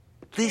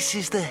This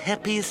is the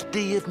happiest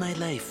day of my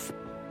life.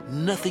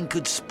 Nothing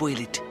could spoil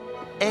it.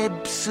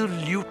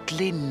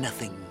 Absolutely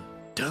nothing.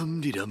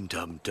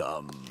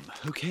 Dum-de-dum-dum-dum.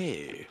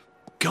 Okay.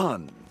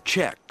 Gun,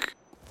 check.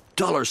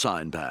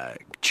 $sign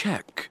bag,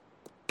 check.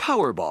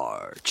 Power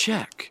bar,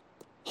 check.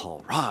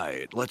 All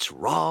right, let's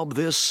rob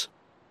this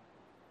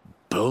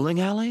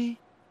bowling alley?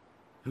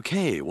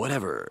 Okay,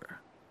 whatever.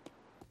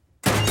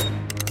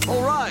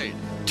 All right,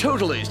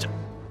 totally.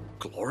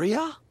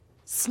 Gloria?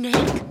 Snake?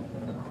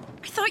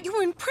 I thought you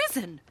were in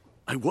prison.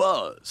 I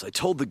was. I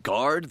told the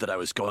guard that I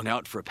was going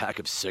out for a pack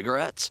of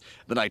cigarettes,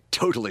 then I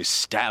totally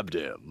stabbed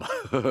him.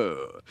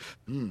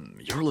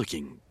 You're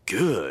looking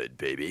good,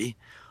 baby.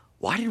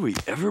 Why did we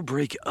ever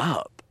break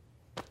up?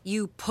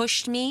 You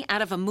pushed me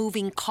out of a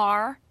moving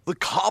car? The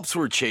cops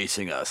were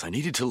chasing us. I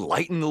needed to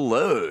lighten the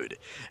load.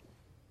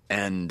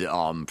 And,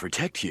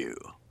 protect you.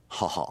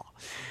 Haha.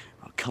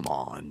 Come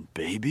on,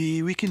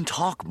 baby. We can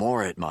talk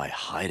more at my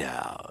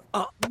hideout.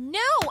 No,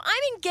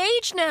 I'm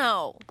engaged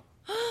now.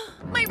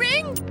 My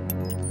ring?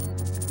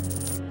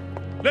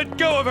 Let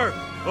go of her,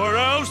 or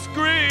I'll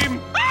scream!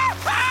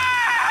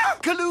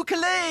 Kaloo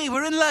Kalay,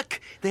 we're in luck.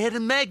 They had a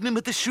magnum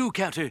at the shoe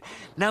counter.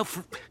 Now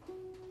for...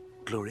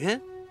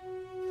 Gloria?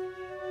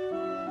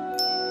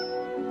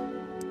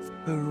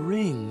 Her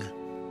ring.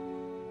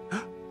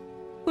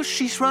 Well,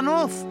 she's run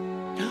off.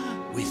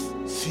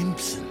 With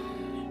Simpson.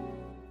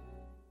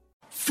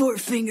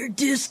 Four-finger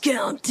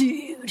discount,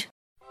 dude.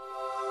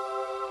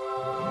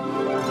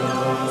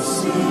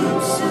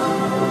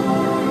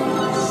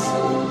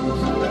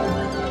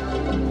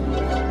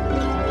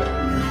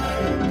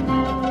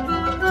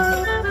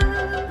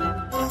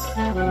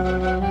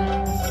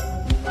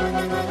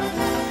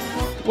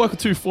 Welcome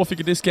to Four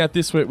Figure Discount.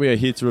 This week we are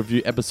here to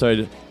review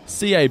episode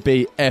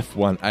CAB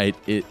F18.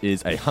 It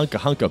is a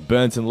hunker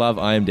Burns in Love.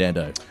 I am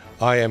Dando.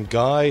 I am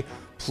Guy.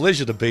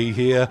 Pleasure to be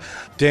here.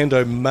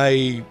 Dando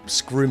may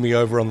screw me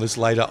over on this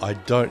later, I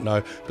don't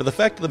know. But the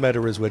fact of the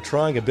matter is we're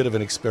trying a bit of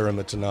an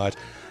experiment tonight.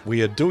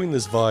 We are doing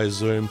this via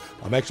Zoom.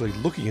 I'm actually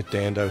looking at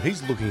Dando.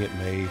 He's looking at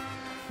me.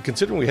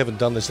 Considering we haven't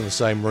done this in the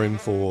same room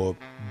for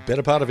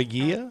better part of a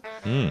year,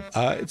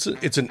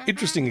 it's an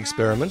interesting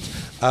experiment.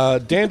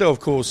 Dando, of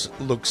course,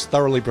 looks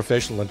thoroughly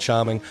professional and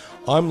charming.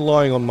 I'm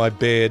lying on my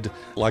bed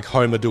like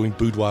Homer doing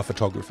boudoir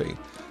photography.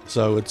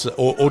 So it's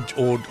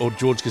or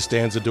George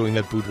Costanza doing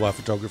that boudoir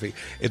photography.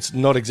 It's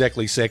not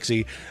exactly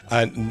sexy,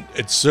 and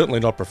it's certainly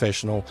not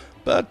professional.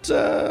 But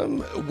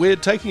we're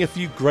taking a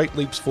few great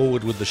leaps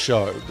forward with the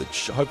show,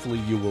 which hopefully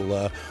you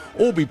will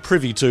all be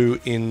privy to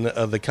in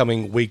the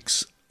coming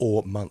weeks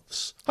or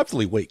months.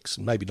 Hopefully weeks,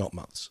 maybe not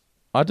months.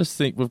 I just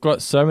think we've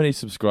got so many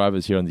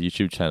subscribers here on the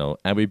YouTube channel,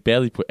 and we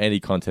barely put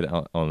any content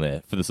on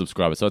there for the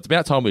subscribers. So it's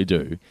about time we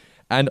do.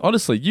 And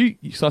honestly,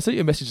 so I sent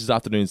you a message this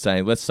afternoon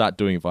saying, let's start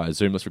doing it via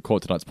Zoom. Let's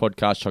record tonight's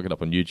podcast, chuck it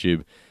up on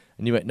YouTube.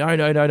 And you went, no,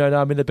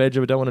 I'm in the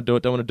bedroom. I don't want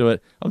to do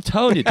it. I'm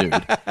telling you,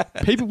 dude,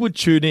 people would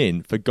tune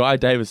in for Guy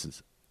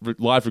Davis's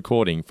live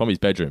recording from his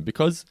bedroom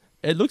because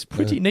it looks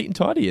pretty neat and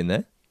tidy in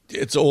there.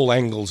 It's all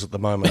angles at the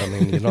moment. I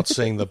mean, you're not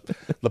seeing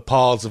the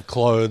piles of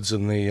clothes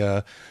and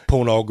the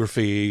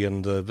pornography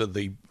and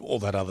the all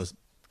that other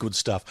good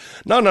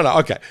stuff. No.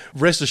 Okay,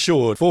 rest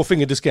assured,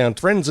 Four-Finger Discount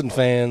friends and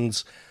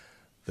fans,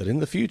 that in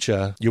the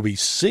future you'll be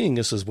seeing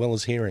us as well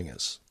as hearing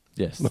us.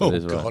 Yes. Oh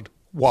God,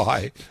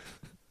 why?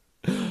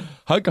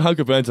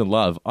 Hunker Burns in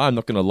Love. I'm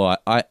not going to lie,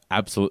 I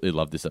absolutely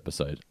love this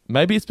episode.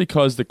 Maybe it's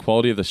because the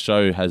quality of the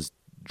show has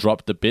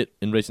dropped a bit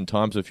in recent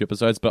times with a few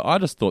episodes, but I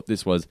just thought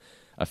this was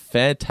a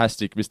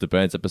fantastic Mr.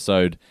 Burns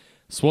episode.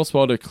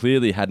 Swartzwelder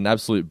clearly had an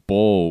absolute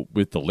ball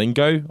with the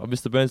lingo of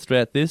Mr. Burns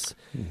throughout this.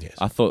 Yes.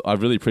 I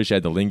really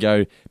appreciated the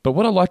lingo. But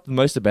what I liked the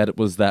most about it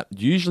was that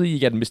usually you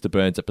get a Mr.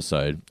 Burns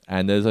episode,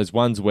 and there's those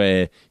ones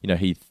where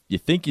you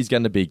think he's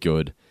going to be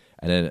good,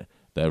 and then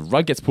the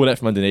rug gets pulled out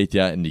from underneath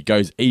you, and he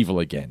goes evil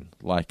again.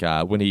 Like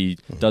when he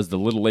does the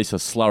little Lisa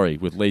slurry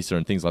with Lisa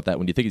and things like that.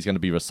 When you think he's going to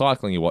be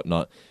recycling and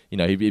whatnot,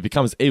 he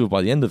becomes evil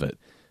by the end of it.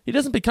 He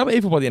doesn't become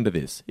evil by the end of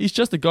this. He's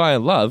just a guy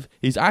in love.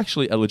 He's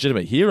actually a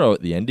legitimate hero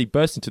at the end. He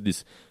bursts into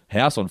this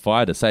house on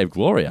fire to save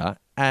Gloria,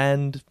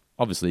 and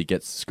obviously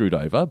gets screwed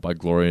over by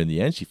Gloria in the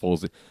end. She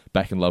falls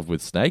back in love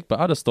with Snake, but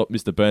I just thought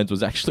Mr. Burns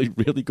was actually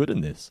really good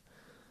in this.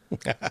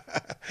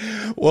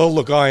 Well,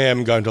 look, I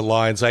am going to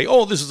lie and say,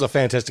 this is a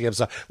fantastic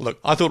episode. Look,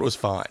 I thought it was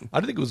fine. I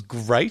don't think it was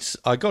great.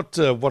 I got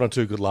one or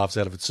two good laughs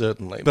out of it,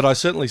 certainly. But I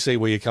certainly see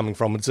where you're coming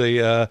from.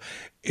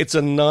 It's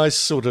a nice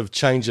sort of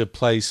change of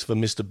place for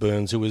Mr.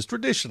 Burns, who is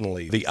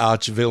traditionally the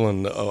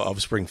arch-villain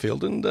of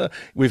Springfield. And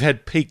we've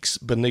had peeks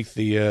beneath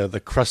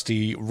the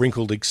crusty,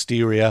 wrinkled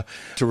exterior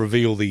to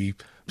reveal the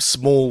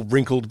small,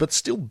 wrinkled, but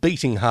still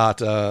beating heart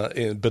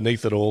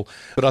beneath it all.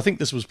 But I think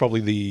this was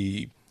probably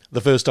the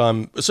first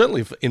time,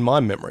 certainly in my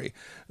memory,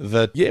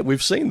 that,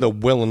 we've seen the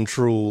well and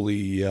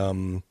truly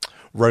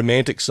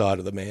romantic side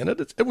of the man.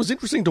 It was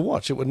interesting to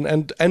watch.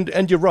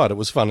 And you're right, it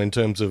was fun in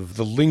terms of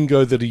the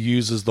lingo that he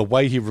uses, the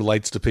way he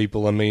relates to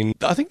people. I mean,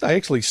 I think they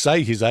actually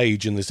say his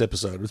age in this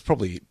episode. It's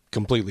probably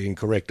completely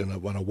incorrect and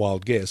a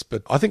wild guess,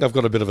 but I think I've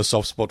got a bit of a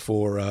soft spot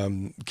for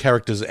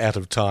characters out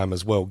of time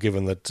as well,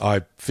 given that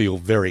I feel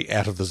very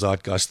out of the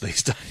zeitgeist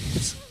these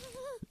days.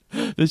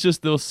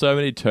 There were so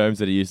many terms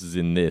that he uses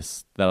in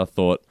this that I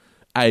thought,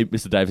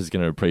 Mr. Davis is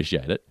going to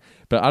appreciate it.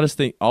 But I just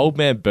think Old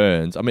Man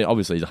Burns, I mean,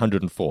 obviously he's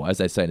 104, as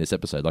they say in this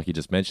episode, like you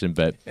just mentioned,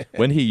 but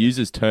when he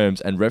uses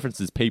terms and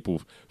references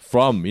people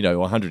from,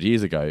 100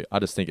 years ago, I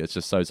just think it's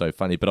just so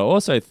funny. But I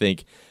also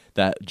think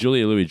that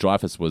Julia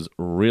Louis-Dreyfus was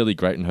really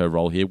great in her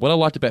role here. What I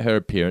liked about her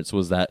appearance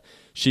was that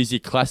she's your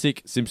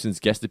classic Simpsons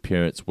guest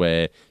appearance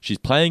where she's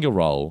playing a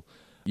role.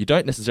 You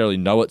don't necessarily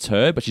know it's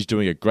her, but she's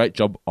doing a great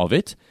job of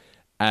it.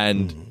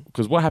 And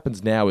because what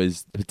happens now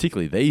is,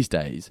 particularly these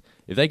days,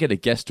 if they get a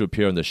guest to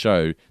appear on the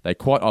show, they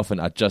quite often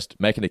are just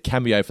making a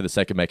cameo for the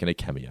sake of making a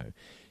cameo.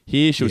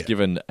 Here, she was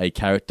given a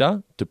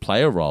character to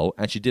play a role,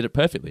 and she did it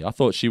perfectly. I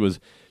thought she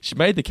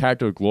made the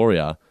character of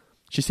Gloria.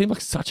 She seemed like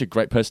such a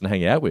great person to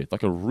hang out with,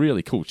 like a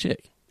really cool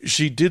chick.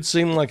 She did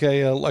seem like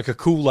a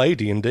cool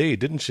lady indeed,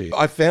 didn't she?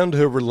 I found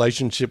her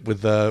relationship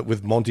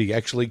with Monty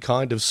actually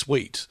kind of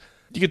sweet.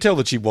 You could tell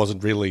that she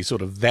wasn't really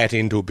sort of that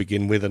into to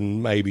begin with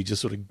and maybe just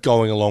sort of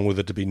going along with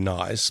it to be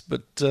nice.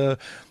 But,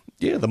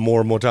 the more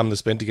and more time they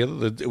spent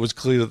together, it was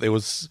clear that there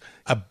was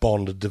a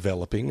bond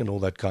developing and all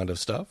that kind of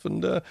stuff.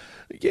 And,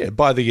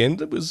 by the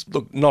end, it was,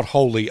 not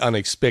wholly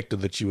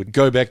unexpected that she would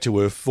go back to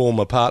her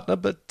former partner,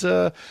 but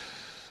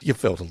you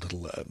felt a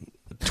little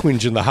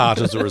twinge in the heart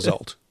as a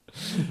result.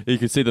 You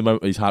could see the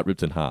moment his heart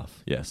ripped in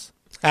half, yes.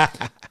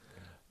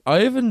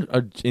 I even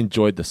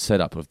enjoyed the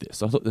setup of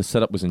this. I thought the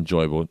setup was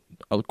enjoyable.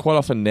 Quite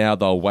often now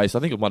they'll waste, I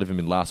think it might have even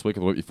been last week or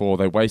the week before,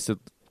 they waste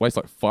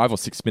like 5 or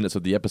 6 minutes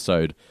of the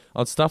episode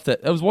on stuff that,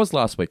 it was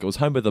last week, it was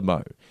Homer the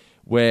Mo,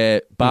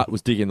 where Bart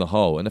was digging the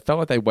hole, and it felt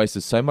like they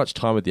wasted so much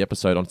time with the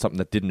episode on something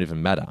that didn't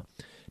even matter.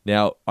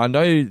 Now, I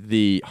know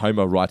the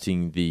Homer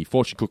writing the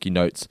fortune cookie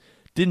notes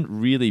didn't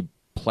really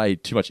play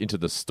too much into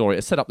the story.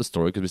 It set up the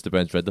story because Mr.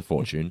 Burns read the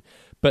fortune,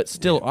 but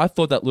still, I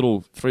thought that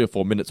little 3 or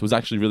 4 minutes was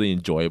actually really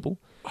enjoyable.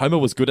 Homer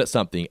was good at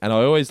something, and I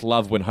always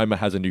love when Homer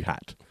has a new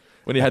hat.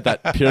 When he had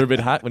that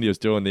pyramid hat when he was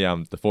doing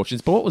the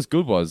fortunes. But what was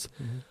good was,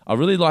 I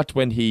really liked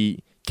when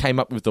he came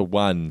up with the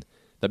one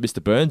that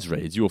Mr. Burns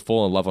reads. You will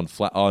fall in love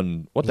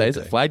on what day is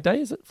it? Flag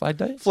Day? Is it Flag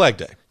Day? Flag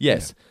Day.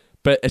 Yes. Yeah.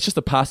 But it's just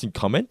a passing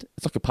comment.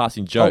 It's like a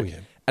passing joke. Oh, yeah.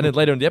 And then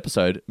later in the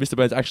episode, Mr.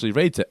 Burns actually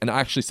reads it and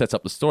actually sets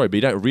up the story, but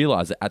you don't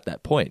realize it at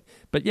that point.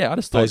 But yeah, I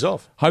just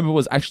thought Homer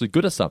was actually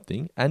good at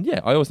something. And yeah,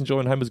 I always enjoy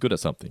when Homer's good at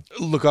something.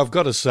 Look, I've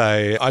got to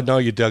say, I know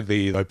you dug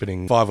the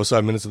opening 5 or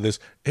so minutes of this.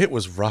 It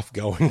was rough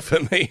going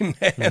for me, man.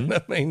 Mm-hmm.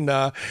 I mean,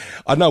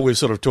 I know we've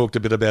sort of talked a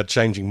bit about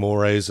changing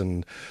mores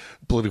and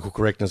political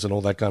correctness and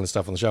all that kind of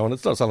stuff on the show, and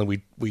it's not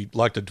something we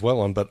like to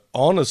dwell on, but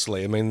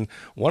honestly, I mean,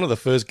 one of the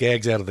first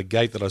gags out of the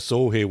gate that I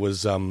saw here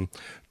was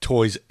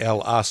Toys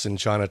L Us in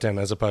Chinatown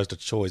as opposed to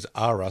Toys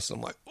R Us.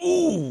 I'm like,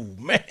 ooh,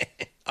 man.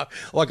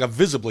 Like I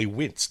visibly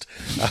winced.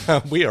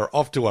 We are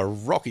off to a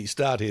rocky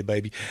start here,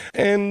 baby.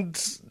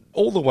 And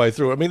all the way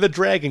through, I mean, the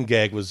dragon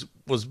gag was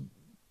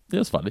it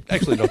was funny.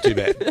 Actually, not too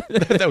bad.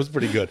 That was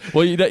pretty good.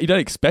 Well, you don't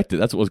expect it.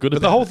 That's what was good about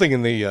it. But the whole thing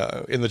in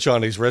the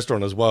Chinese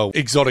restaurant as well,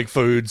 exotic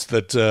foods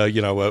that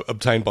are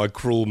obtained by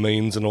cruel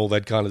means and all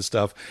that kind of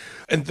stuff.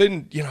 And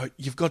then,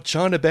 you've got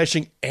China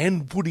bashing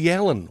and Woody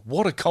Allen.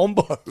 What a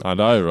combo. I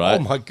know, right?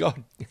 Oh, my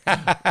God.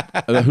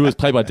 Who was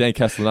played by Dan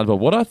Castellaneta. But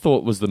what I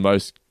thought was the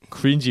most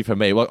cringy for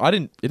me, well,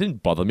 it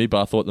didn't bother me, but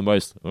I thought the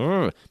most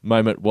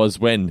moment was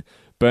when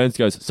Burns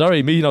goes,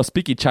 sorry, me no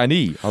speaky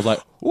Chinese. I was like,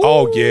 ooh.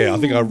 Oh, yeah, I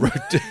think I wrote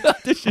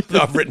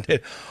I've written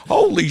it.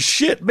 Holy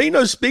shit, me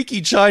no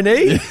speaky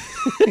Chinese.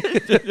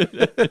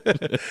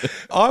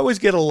 I always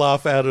get a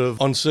laugh out of,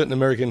 on certain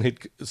American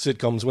hit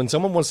sitcoms, when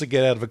someone wants to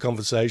get out of a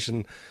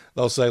conversation,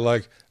 they'll say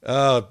like,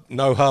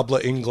 no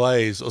habla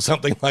inglés or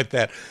something like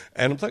that.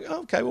 And I'm like,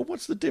 oh, okay, well,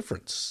 what's the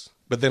difference?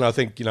 But then I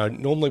think,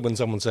 normally when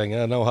someone's saying,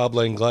 no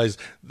habla inglés,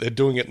 they're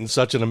doing it in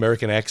such an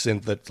American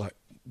accent that's like,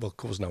 well, of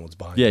course, no one's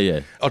buying it. Yeah.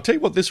 I'll tell you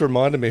what this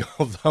reminded me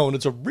of, though, and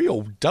it's a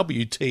real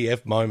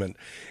WTF moment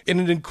in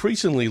an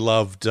increasingly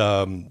loved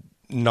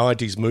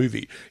 90s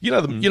movie.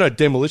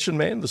 Demolition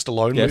Man, the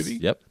Stallone movie?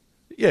 Yep.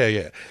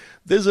 Yeah.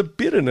 There's a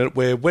bit in it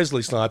where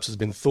Wesley Snipes has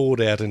been thawed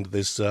out into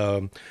this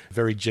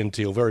very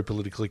genteel, very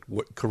politically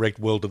correct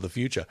world of the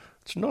future.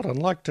 It's not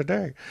unlike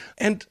today.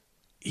 And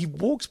he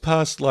walks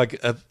past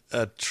like a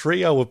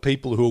trio of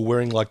people who are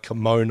wearing like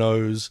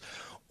kimonos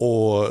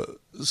or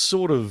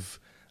sort of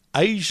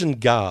Asian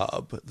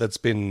garb that's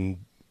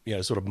been,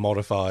 sort of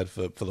modified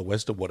for the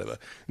West or whatever.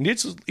 And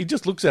he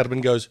just looks at him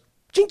and goes,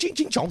 ching, ching,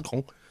 ching, chong,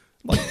 chong.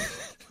 Like,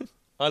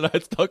 I know,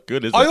 it's not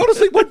good, is it? I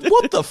honestly went,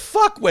 what the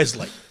fuck,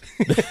 Wesley?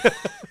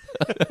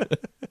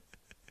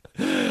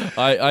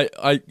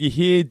 You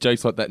hear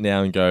jokes like that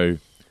now and go,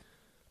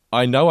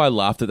 I know I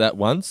laughed at that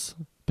once,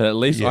 but at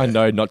least I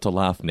know not to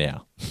laugh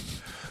now.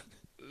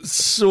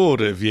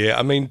 Sort of, yeah.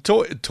 I mean,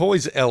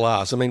 Toys L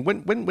Us. I mean,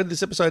 when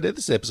this episode aired?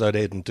 This episode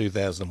aired in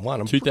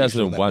 2001.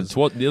 2001,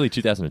 nearly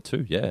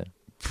 2002, yeah.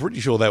 Pretty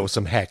sure that was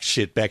some hack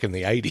shit back in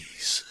the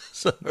 80s.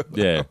 So,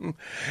 Yeah.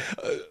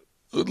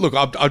 Look,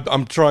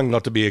 I'm trying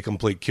not to be a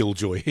complete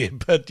killjoy here,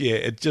 but yeah,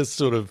 it just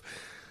sort of,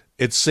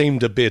 it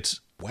seemed a bit,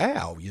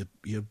 wow,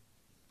 you're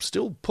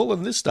still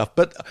pulling this stuff.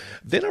 But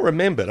then I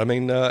remembered, I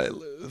mean,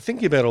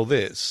 thinking about all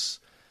this,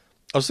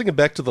 I was thinking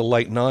back to the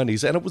late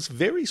 90s, and it was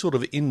very sort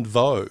of in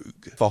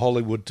vogue for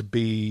Hollywood to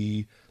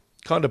be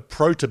kind of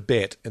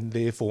pro-Tibet and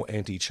therefore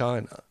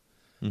anti-China.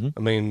 Mm-hmm. I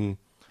mean,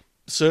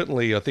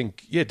 certainly, I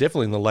think, yeah,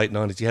 definitely in the late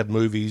 90s, you had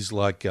movies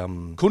like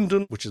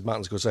Kundun, which is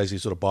Martin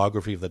Scorsese's sort of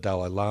biography of the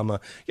Dalai Lama.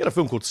 You had a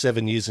film called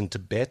 7 Years in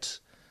Tibet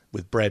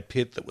with Brad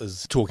Pitt that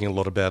was talking a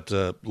lot about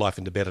life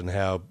in Tibet and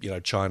how,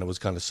 China was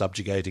kind of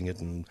subjugating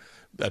it and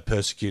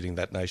persecuting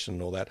that nation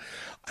and all that.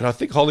 And I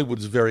think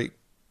Hollywood's very,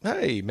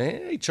 hey,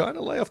 man, hey,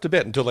 China, lay off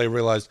Tibet, until they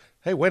realised,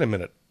 hey, wait a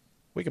minute,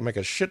 we can make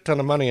a shit ton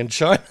of money in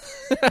China.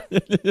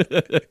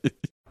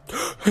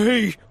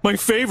 Hey, my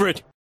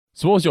favorite.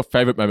 So what was your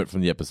favourite moment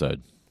from the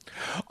episode?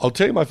 I'll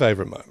tell you my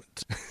favourite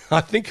moment. I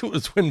think it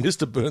was when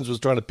Mr. Burns was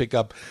trying to pick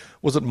up,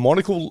 was it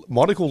Monocle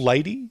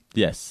Lady?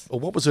 Yes. Or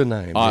what was her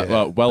name? I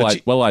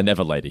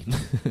Never Lady.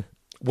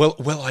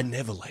 Well, I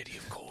Never Lady,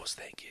 of course,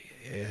 thank you.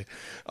 Yeah.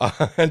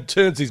 And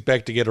turns his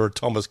back to get her at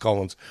Thomas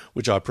Collins,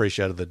 which I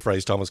appreciated the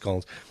phrase Thomas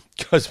Collins.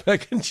 Goes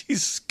back and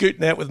she's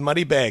scooting out with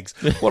money bags.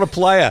 What a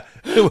player.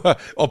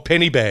 Or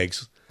penny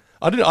bags.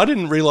 I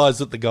didn't realise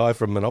that the guy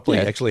from Monopoly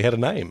actually had a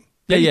name.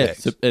 Yeah.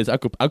 So there's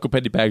Uncle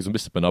Pennybags and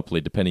Mr.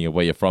 Monopoly, depending on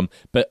where you're from,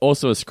 but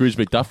also a Scrooge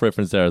McDuck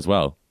reference there as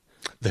well.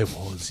 There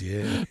was,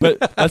 yeah. But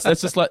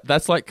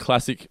that's like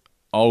classic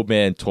old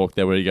man talk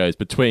there, where he goes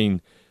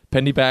between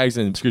Pennybags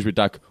and Scrooge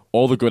McDuck,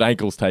 all the good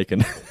ankles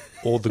taken.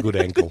 All the good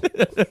ankle.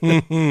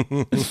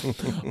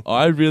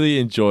 I really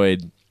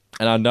enjoyed,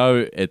 and I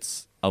know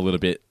it's a little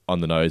bit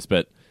on the nose,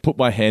 but put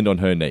my hand on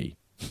her knee.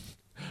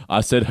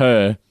 I said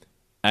her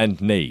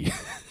and knee.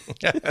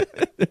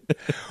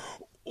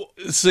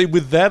 See,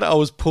 with that, I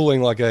was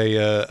pulling like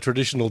a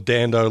traditional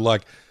Dando,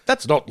 like,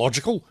 that's not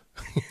logical.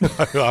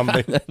 I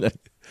mean,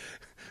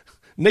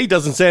 knee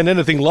doesn't sound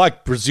anything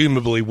like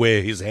presumably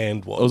where his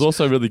hand was. It was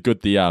also really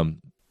good, the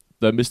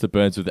Mr.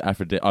 Burns with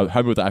the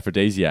Homer with the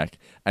aphrodisiac,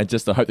 and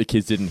just I hope the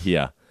kids didn't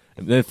hear.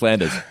 And then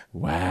Flanders,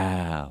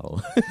 wow.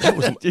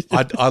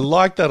 I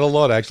liked that a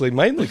lot, actually,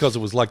 mainly because it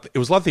was like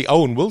the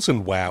Owen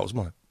Wilson wow. It was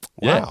my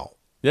wow.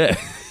 Yeah.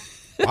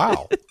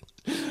 Wow.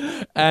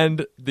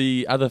 And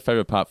the other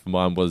favourite part for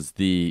mine was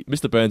the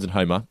Mr. Burns and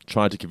Homer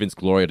trying to convince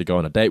Gloria to go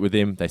on a date with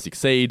him. They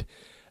succeed.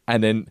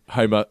 And then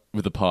Homer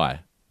with a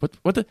pie.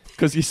 What the?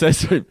 Because he says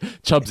to him,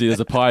 Chubsy, there's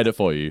a pie in it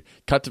for you.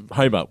 Cut to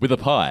Homer with a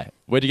pie.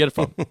 Where'd you get it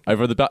from?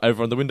 Over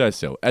on the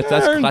windowsill. That's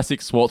classic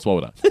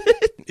Swartzwelder.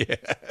 Yeah.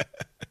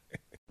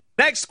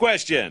 Next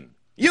question.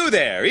 You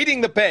there,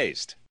 eating the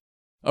paste.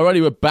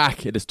 Alrighty, we're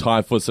back. It is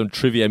time for some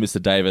trivia,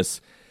 Mr.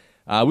 Davis.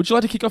 Would you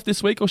like to kick off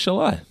this week, or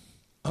shall I?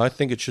 I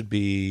think it should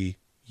be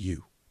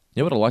you.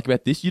 You know what I like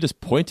about this? You just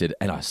pointed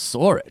and I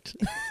saw it.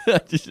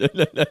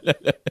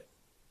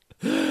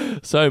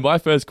 So my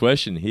first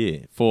question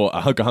here for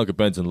Hunker Hunker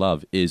Burns and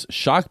Love is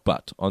shark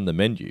butt on the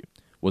menu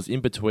was in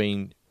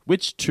between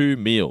which two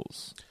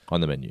meals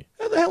on the menu?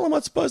 How the hell am I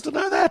supposed to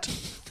know that?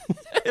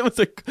 It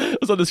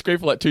was on the screen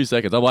for like 2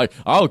 seconds. I'm like,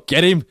 I'll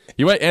get him.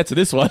 You won't answer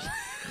this one.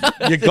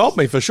 You got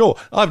me for sure.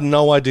 I have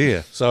no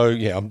idea. So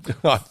yeah,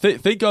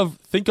 think of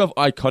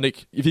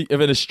iconic. If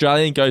an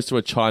Australian goes to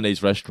a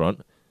Chinese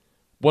restaurant,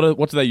 what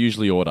do they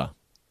usually order?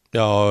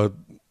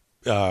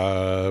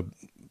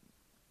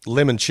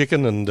 Lemon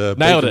chicken and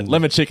nailed it.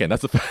 Lemon chicken.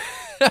 That's the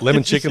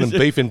lemon chicken and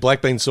beef in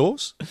black bean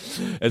sauce.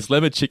 It's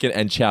lemon chicken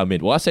and chow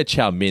mein. Well, I say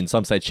chow mein.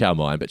 Some say chow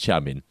mein, but chow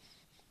mein.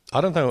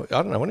 I don't know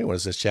anyone who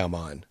says chow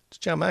mein. It's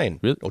chow mein.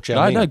 Really? Or chow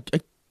mein. No. A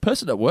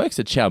person at work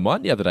said chow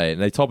mein the other day,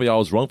 and they told me I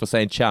was wrong for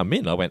saying chow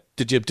mein. I went,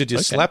 Did you okay.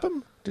 slap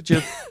them? Did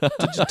you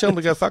tell them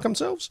to go fuck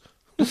themselves?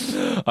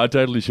 I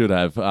totally should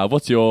have.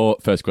 What's your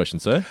first question,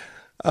 sir?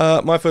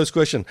 My first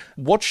question.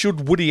 What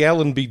should Woody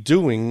Allen be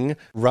doing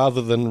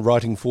rather than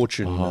writing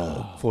fortunes?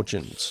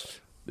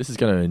 This is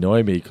going to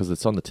annoy me because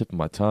it's on the tip of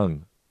my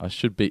tongue. I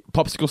should be...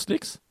 Popsicle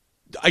sticks?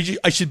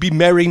 I should be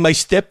marrying my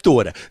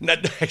stepdaughter. No,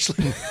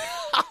 actually...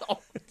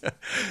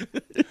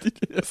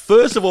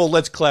 First of all,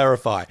 let's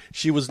clarify.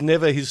 She was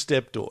never his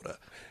stepdaughter.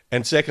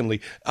 And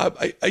secondly,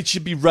 I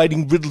should be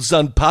writing riddles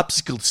on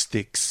popsicle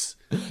sticks.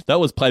 That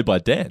was played by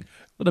Dan.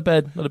 Not a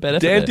bad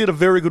effort. Dan did a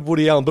very good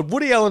Woody Allen, but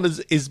Woody Allen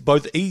is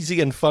both easy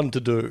and fun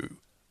to do,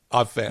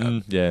 I've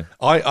found. Yeah.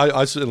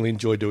 I certainly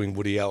enjoy doing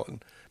Woody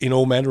Allen in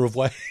all manner of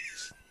ways.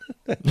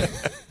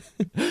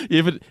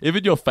 Even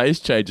your face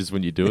changes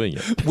when you're doing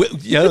it. Well,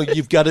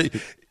 you've got to...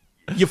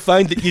 You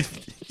find that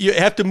you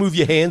have to move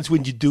your hands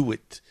when you do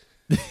it.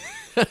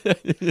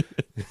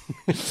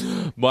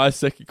 My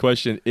second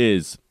question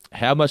is,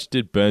 how much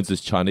did Burns'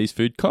 Chinese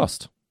food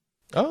cost?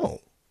 Oh.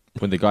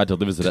 When the guy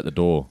delivers it at the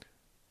door.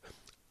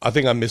 I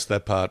think I missed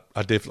that part.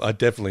 I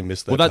definitely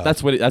missed that part.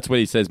 That's what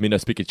he says, me no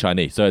speak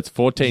Chinese. So it's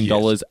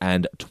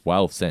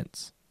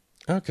 $14.12.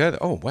 Okay.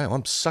 Oh, wow.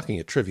 I'm sucking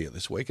at trivia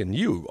this week. And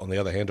you, on the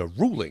other hand, are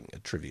ruling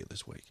at trivia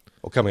this week.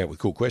 Or coming up with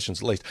cool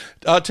questions, at least.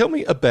 Tell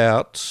me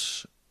about...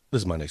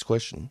 This is my next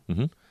question.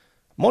 Mm-hmm.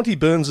 Monty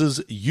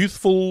Burns'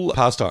 youthful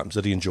pastimes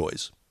that he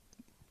enjoys.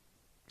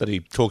 That he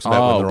talks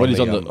about when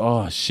he's on the...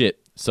 Oh, shit.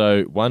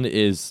 So one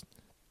is...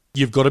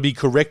 You've got to be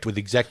correct with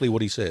exactly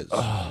what he says.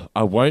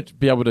 I won't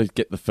be able to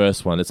get the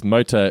first one. It's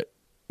motor.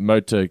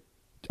 I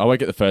won't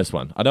get the first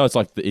one. I know it's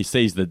like he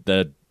sees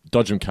the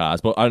dodgem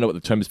cars, but I don't know what the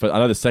term is. But I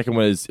know the second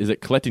one is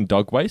it collecting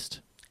dog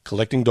waste?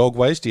 Collecting dog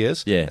waste,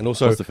 yes. Yeah. And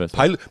also what's the first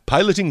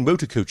piloting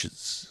motor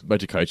coaches.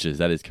 Motor coaches,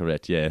 that is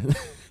correct, yeah.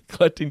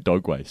 Collecting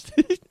dog waste.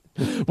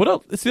 What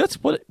else? See,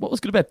 that's what was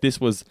good about this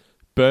was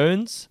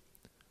Burns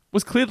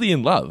was clearly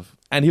in love,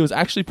 and he was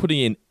actually putting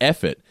in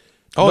effort.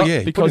 Oh,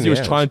 yeah. Because he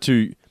was trying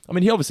to... I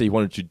mean, he obviously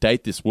wanted to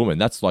date this woman.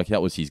 That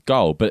was his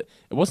goal. But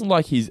it wasn't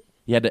like he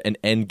had an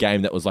end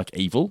game that was like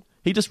evil.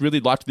 He just really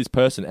liked this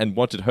person and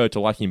wanted her to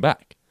like him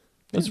back.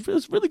 It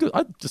was really good.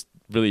 I just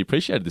really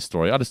appreciated this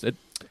story. I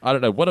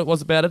don't know what it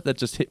was about it that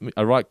just hit me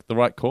the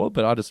right chord,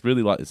 but I just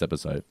really like this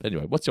episode.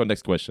 Anyway, what's your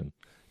next question?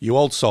 You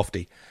old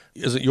softy.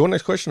 Is it your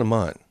next question or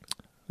mine?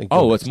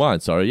 It's mine.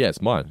 Sorry, yeah,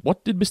 it's mine.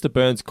 What did Mr.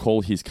 Burns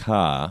call his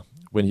car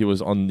when he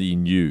was on the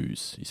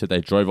news? He said they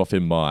drove off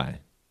in Mai.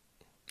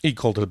 He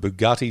called it a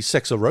Bugatti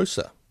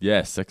Sexarosa.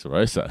 Yes,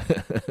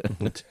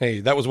 Sexarosa. Hey,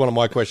 that was one of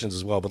my questions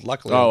as well, but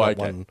luckily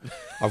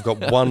I've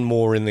got one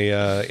more in the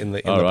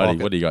Alrighty,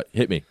 pocket. What do you got?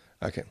 Hit me.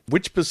 Okay.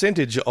 Which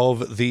percentage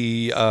of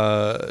the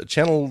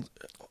channel?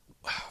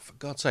 For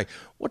God's sake,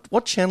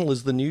 what channel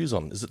is the news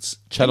on? Is it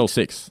Channel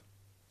 6?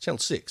 Channel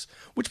 6.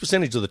 Which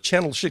percentage of the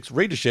Channel 6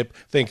 readership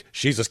think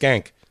she's a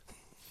skank?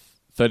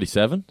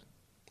 37.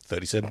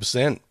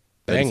 37%.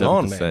 Bang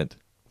on, man.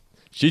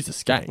 She's a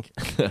skank.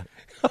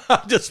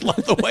 I just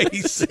love the way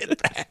he said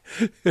that.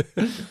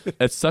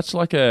 It's such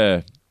like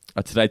a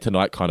Today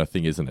Tonight kind of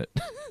thing, isn't it?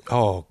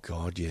 Oh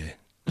God, yeah.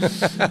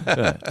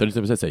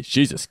 37% say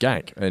she's a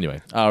skank.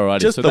 Anyway, alrighty.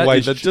 Just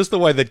the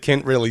way that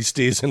Kent really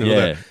steers into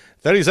that.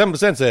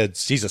 37% said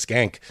she's a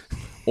skank.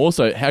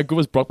 Also, how good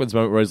was Brockman's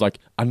moment where he's like,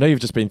 I know you've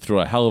just been through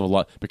a hell of a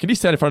lot, but can you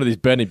stand in front of this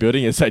burning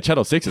building and say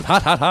Channel 6 is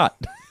hot, hot, hot?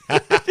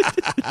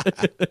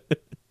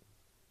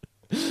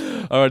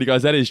 Alrighty,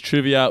 guys, that is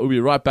trivia. We'll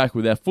be right back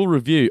with our full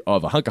review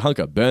of A Hunka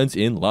Hunka Burns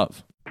in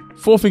Love.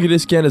 Four Finger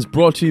Discount is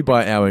brought to you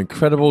by our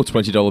incredible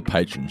 $20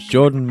 patrons.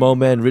 Jordan,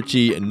 Moleman,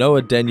 Richie,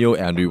 Noah, Daniel,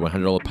 our new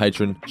 $100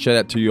 patron. Shout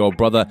out to your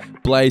brother,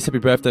 Blaze. Happy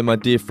birthday, my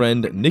dear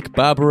friend, Nick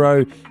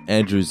Barbaro,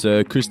 Andrew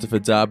Zer, Christopher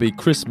Darby,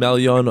 Chris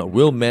Mallion,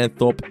 Will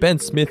Manthorpe, Ben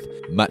Smith,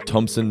 Matt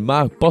Thompson,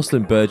 Mark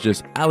Boston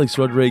Burgess, Alex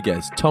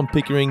Rodriguez, Tom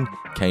Pickering,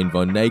 Kane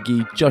Von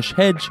Nagy, Josh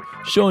Hedge,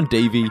 Sean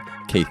Davey,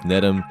 Keith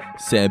Nedham,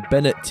 Sam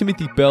Bennett,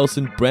 Timothy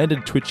Belson,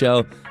 Brandon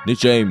Twitchell, Nick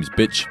James,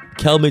 bitch,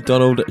 Cal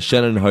McDonald,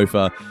 Shannon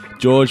Hofer,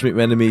 George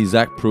McMenemy,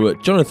 Zach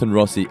Pruitt, Jonathan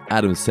Rossi,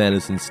 Adam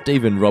Sanderson,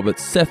 Stephen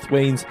Roberts, Seth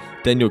Weens,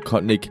 Daniel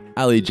Kotnick,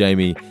 Ali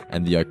Jamie,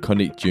 and the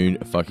iconic June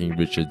fucking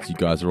Richards. You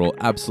guys are all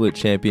absolute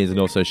champions, and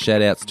also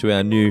shout outs to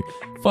our new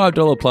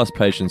 $5 plus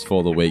patrons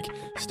for the week: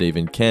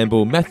 Stephen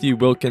Campbell, Matthew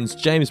Wilkins,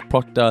 James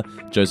Proctor,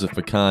 Joseph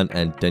McCann,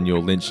 and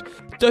Daniel Lynch.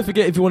 Don't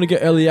forget, if you want to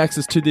get early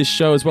access to this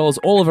show as well as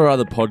all of our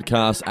other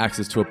podcasts,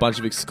 access to a bunch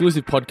of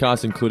exclusive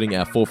podcasts including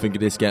our Four Finger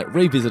Discount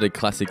Revisited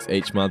Classics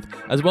each month,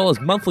 as well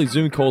as monthly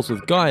Zoom calls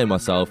with Guy and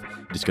myself,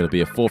 you're just going to be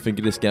a Four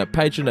Finger Discount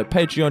patron at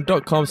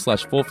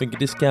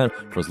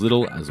patreon.com/fourfingerdiscount for as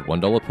little as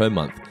 $1 per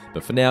month.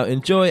 But for now,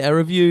 enjoy our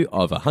review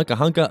of A Hunka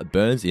Hunka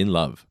Burns in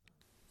Love.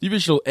 The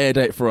original air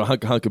date for A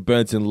Hunka Hunka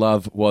Burns in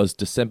Love was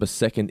December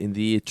 2nd in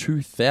the year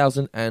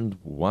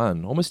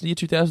 2001. Almost the year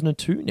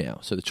 2002 now.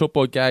 So the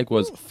chalkboard gag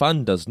was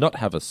fun does not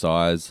have a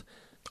size.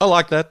 I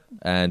like that.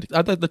 And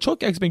the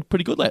chalk gag's been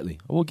pretty good lately.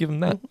 I will give them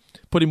that.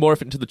 Putting more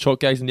effort into the chalk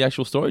gags than the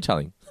actual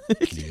storytelling.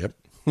 Yep.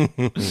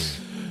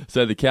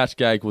 So the couch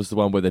gag was the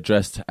one where they're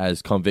dressed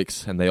as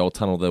convicts and they all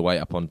tunnel their way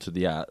up onto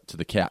the to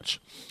the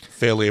couch.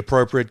 Fairly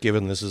appropriate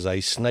given this is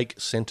a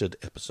snake-centered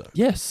episode.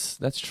 Yes,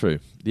 that's true.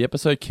 The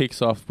episode kicks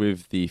off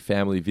with the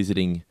family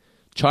visiting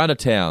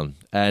Chinatown,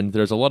 and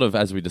there's a lot of,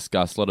 as we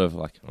discussed, a lot of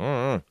like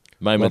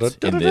moments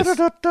in this.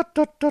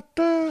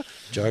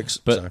 Jokes.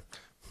 But sorry.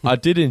 I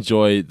did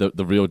enjoy the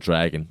real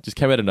dragon. Just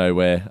came out of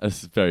nowhere.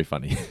 It's very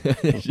funny.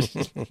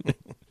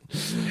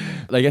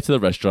 They get to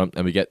the restaurant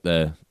and we get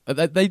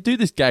they do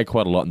this gag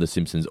quite a lot in The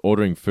Simpsons,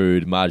 ordering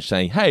food, Marge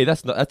saying, hey,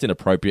 that's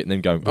inappropriate, and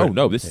then going, oh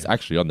no, this is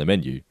actually on the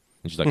menu.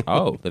 And she's like,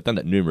 oh, they've done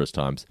that numerous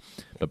times.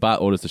 But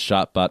Bart orders the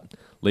sharp butt.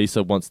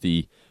 Lisa wants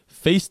the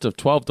Feast of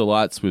 12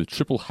 Delights with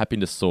triple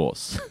happiness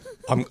sauce.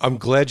 I'm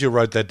glad you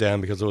wrote that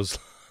down because it was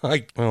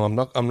like, well, I'm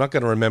not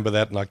going to remember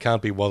that, and I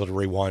can't be bothered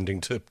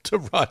rewinding to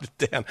write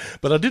it down.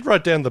 But I did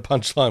write down the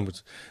punchline.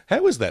 Was,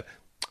 how is that?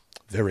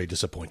 Very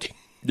disappointing.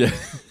 Yeah.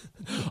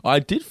 I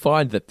did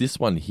find that this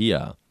one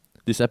here,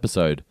 this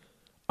episode,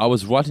 I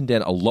was writing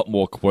down a lot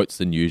more quotes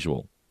than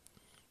usual.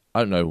 I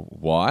don't know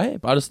why,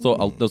 but I just thought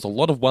there was a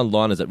lot of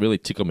one-liners that really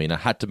tickled me, and I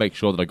had to make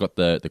sure that I got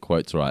the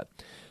quotes right.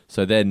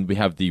 So then we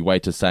have the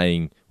waiter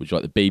saying, would you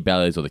like the bee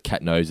bellies or the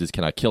cat noses?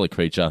 Can I kill a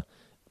creature?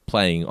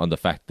 Playing on the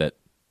fact that,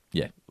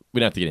 yeah,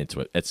 we don't have to get into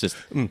it. It's just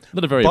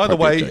not a very By the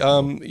way,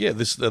 joke.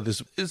 this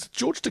is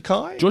George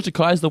Takei George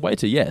Takei is the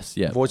waiter, yes,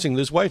 yeah. voicing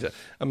this waiter.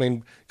 I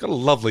mean, got a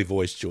lovely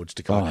voice, George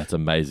Takei. Oh, it's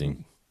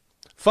amazing.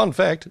 Fun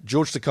fact,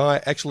 George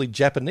Takei actually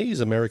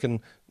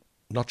Japanese-American,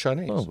 not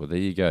Chinese. Oh, well, there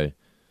you go.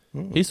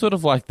 He's sort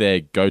of like their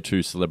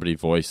go-to celebrity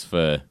voice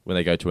for when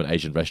they go to an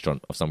Asian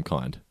restaurant of some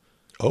kind.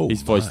 Oh,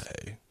 He's voiced,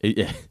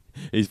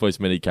 he's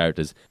voiced many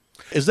characters.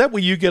 Is that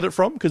where you get it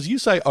from? Because you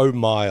say "oh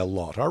my" a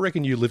lot. I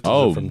reckon you lifted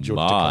Oh it from George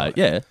my, Takei.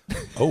 yeah.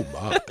 Oh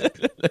my.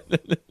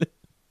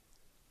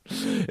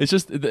 It's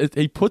just,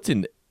 he puts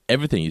in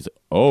everything. He's,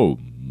 oh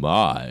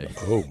my.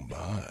 Oh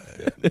my.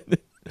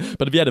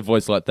 But if you had a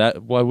voice like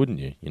that, why wouldn't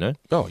you, you know?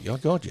 Oh, yeah,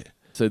 God, yeah.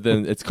 So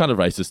then it's kind of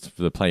racist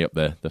for the playing up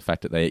the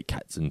fact that they eat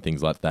cats and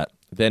things like that.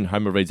 Then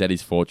Homer reads out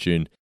his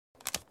fortune.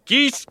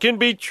 Geese can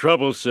be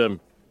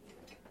troublesome.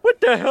 What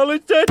the hell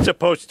is that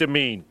supposed to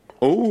mean?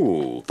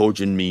 Oh,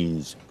 fortune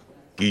means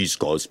geese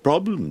cause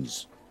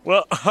problems.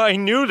 Well, I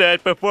knew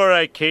that before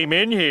I came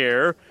in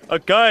here. A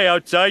guy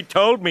outside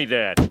told me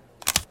that.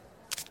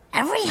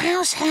 Every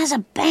house has a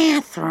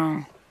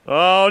bathroom.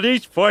 Oh,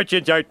 these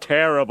fortunes are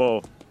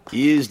terrible.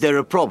 Is there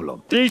a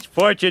problem? These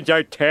fortunes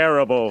are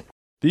terrible.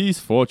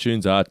 These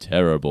fortunes are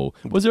terrible.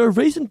 Was there a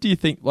reason, do you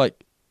think,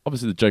 like,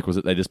 obviously the joke was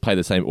that they just play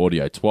the same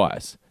audio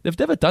twice. They've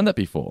never done that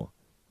before.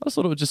 I just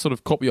thought it would just sort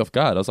of caught me off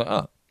guard. I was like,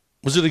 oh.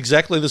 Was it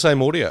exactly the same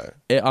audio?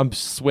 I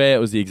swear it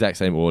was the exact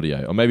same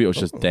audio. Or maybe it was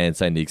just Dan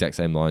saying the exact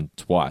same line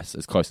twice,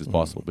 as close as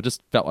possible. But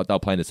just felt like they were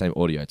playing the same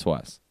audio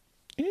twice.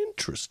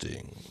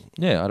 Interesting.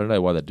 Yeah, I don't know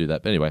why they'd do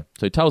that. But anyway,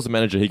 so he tells the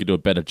manager he could do a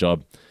better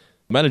job.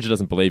 The manager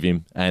doesn't believe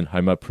him, and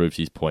Homer proves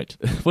his point.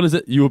 What is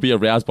it? You will be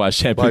aroused by a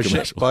shampoo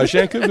commercial. By a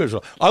shampoo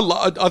commercial. I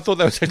thought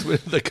that was actually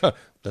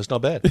that's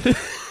not bad.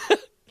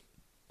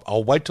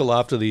 I'll wait till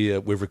after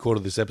we've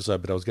recorded this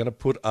episode, but I was going to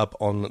put up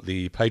on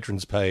the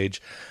patrons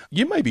page.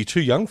 You may be too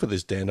young for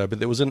this, Dando, but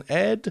there was an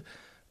ad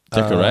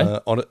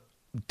on it.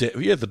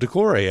 The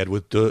Decore ad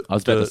with I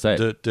was about to say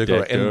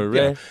Decore.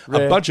 And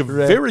a bunch of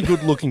very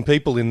good-looking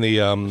people in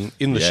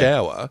the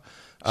shower.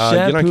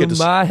 Shampoo you don't get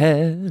to my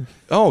hair.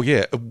 Oh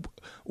yeah,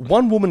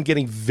 one woman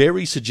getting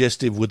very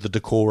suggestive with the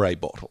Decore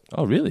bottle.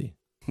 Oh really?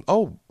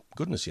 Oh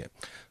goodness, yeah.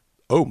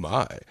 Oh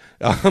my!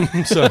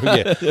 So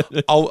yeah,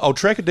 I'll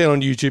track it down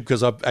on YouTube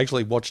because I've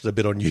actually watched a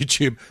bit on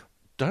YouTube.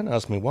 Don't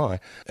ask me why.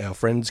 Our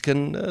friends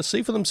can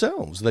see for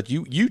themselves that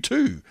you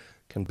too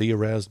can be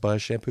aroused by a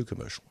shampoo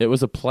commercial. It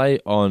was a play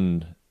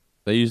on.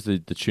 They used the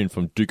tune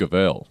from Duke of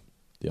Earl,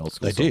 the old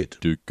school. They song. did.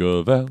 Duke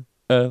of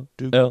Earl,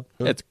 Earl.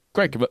 It's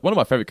great. One of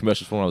my favorite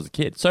commercials from when I was a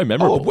kid. So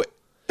memorable. Oh,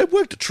 it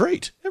worked a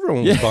treat.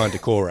 Everyone was buying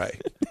Decore.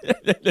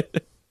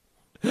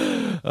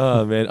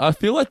 Oh man, I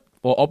feel like.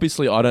 Well,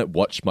 obviously, I don't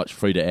watch much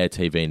free-to-air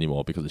TV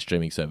anymore because of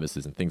streaming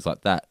services and things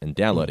like that and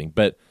downloading.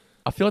 But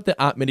I feel like there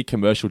aren't many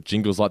commercial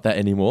jingles like that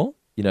anymore,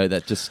 you know,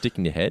 that just stick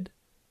in your head.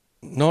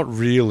 Not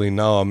really,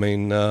 no. I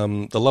mean,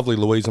 the lovely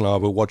Louise and I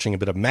were watching a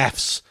bit of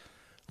MAFS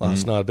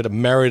last night, a bit of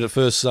Married at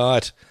First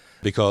Sight,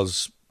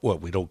 because, well,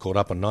 we'd all caught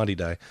up on 90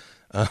 Day.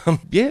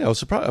 Yeah, I was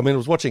surprised. I mean, I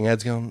was watching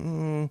ads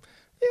going,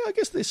 yeah, I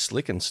guess they're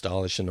slick and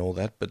stylish and all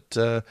that.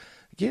 But,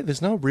 yeah,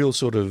 there's no real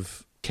sort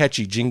of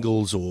catchy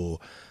jingles or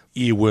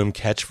earworm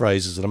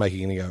catchphrases that are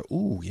making you go,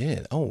 ooh,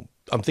 yeah, oh,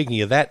 I'm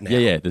thinking of that now.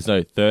 Yeah, there's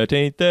no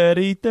 13,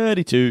 30,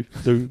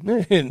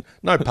 32.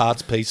 No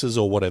parts, pieces,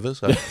 or whatever.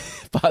 So.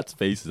 Parts,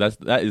 pieces,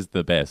 that is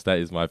the best. That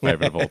is my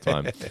favourite of all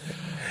time.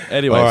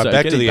 Anyway, all right, so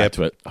back getting to back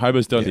to it.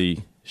 Homer's done the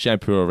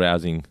shampoo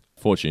arousing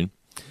fortune,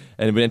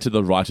 and we enter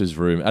the writer's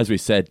room. As we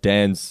said,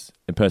 Dan's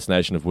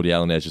impersonation of Woody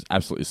Allen is just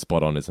absolutely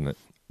spot on, isn't it?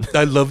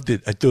 I loved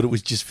it. I thought it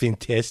was just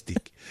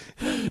fantastic.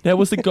 Now,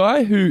 was the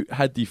guy who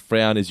had the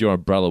frown as your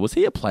umbrella, was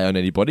he a play on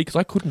anybody? Because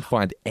I couldn't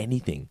find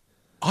anything.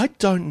 I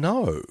don't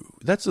know.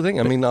 That's the thing.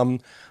 I mean,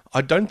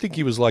 I don't think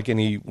he was like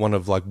any one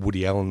of like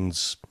Woody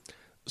Allen's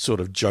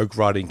sort of joke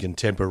writing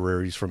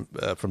contemporaries from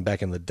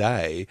back in the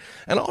day.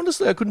 And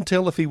honestly, I couldn't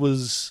tell if he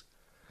was.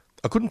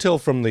 I couldn't tell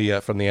from the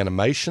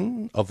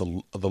animation of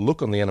the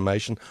look on the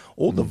animation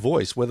or the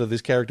voice whether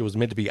this character was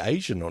meant to be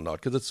Asian or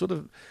not. Because it's sort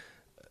of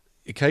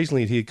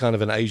occasionally you'd hear kind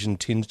of an Asian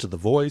tinge to the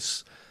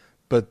voice,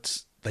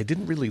 but they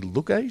didn't really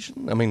look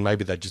Asian. I mean,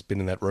 maybe they'd just been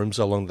in that room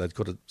so long they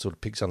could have sort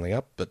of picked something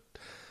up. But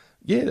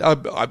yeah,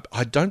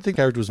 I don't think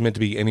the character was meant to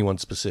be anyone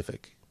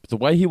specific. The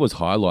way he was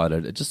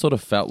highlighted, it just sort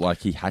of felt like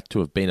he had to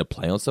have been a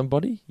play on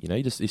somebody. You know,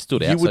 he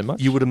stood out so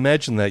much. You would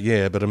imagine that,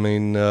 yeah. But I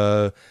mean,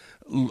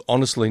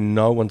 honestly,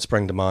 no one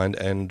sprang to mind,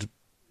 and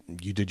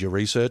you did your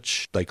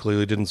research. They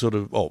clearly didn't sort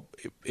of. Oh,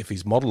 if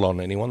he's modelled on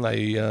anyone,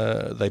 they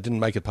didn't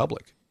make it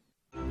public.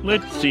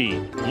 Let's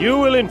see. You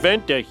will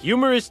invent a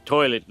humorous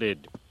toilet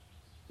lid.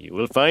 You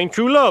will find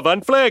true love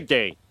on Flag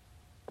Day.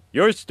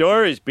 Your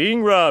store is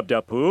being robbed,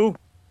 Apu.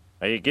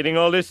 Are you getting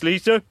all this,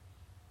 Lisa?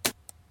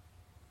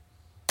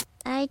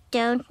 I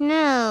don't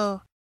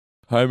know.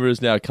 Homer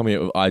is now coming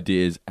up with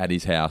ideas at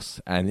his house,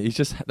 and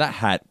that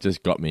hat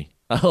just got me.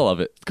 I love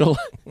it. It's got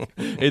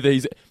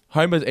either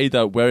Homer's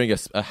either wearing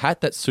a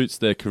hat that suits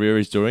the career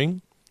he's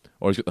doing,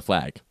 or he's got the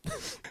flag.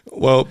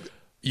 Well,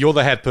 you're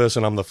the hat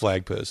person, I'm the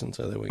flag person,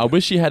 so there we go. I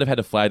wish he had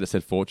a flag that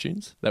said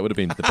fortunes. That would have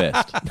been the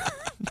best.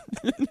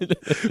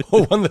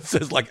 Or one that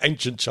says, like,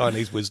 ancient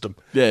Chinese wisdom.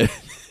 Yeah.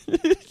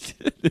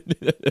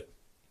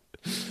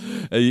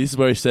 This is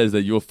where he says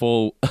that you'll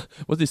fall.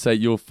 What does he say?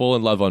 You'll fall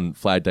in love on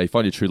Flag Day,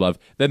 find your true love.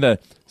 Then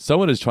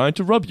someone is trying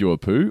to rob you,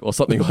 Apu, or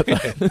something like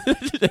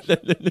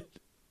that.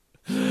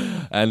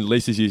 And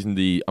Lisa's using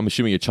I'm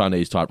assuming, a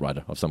Chinese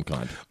typewriter of some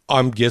kind.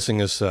 I'm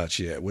guessing as such,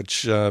 yeah,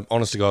 which,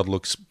 honest to God,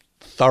 looks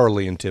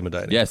thoroughly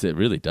intimidating. Yes, it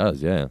really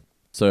does, yeah.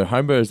 So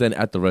Homer is then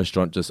at the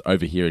restaurant just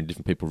overhearing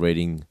different people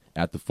reading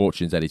out the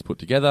fortunes that he's put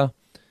together.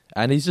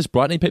 And he's just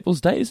brightening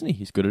people's day, isn't he?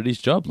 He's good at his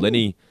job.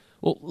 Lenny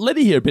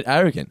here a bit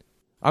arrogant.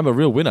 I'm a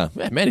real winner.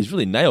 Man, he's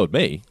really nailed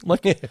me.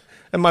 Like,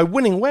 and my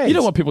winning ways. You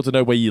don't want people to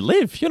know where you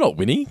live. You're not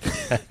winning.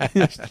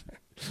 And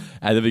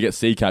then we get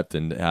Sea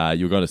Captain.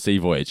 You're going to sea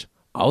voyage.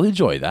 I'll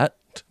enjoy that.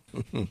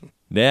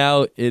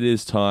 Now it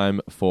is time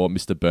for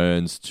Mr.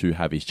 Burns to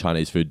have his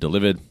Chinese food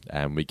delivered.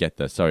 And we get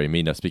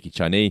me not speaking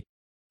Chinese.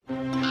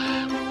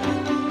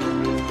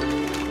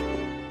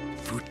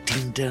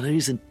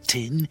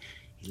 $14.10,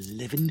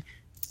 11,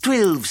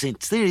 12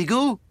 cents. There you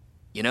go.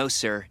 You know,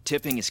 sir,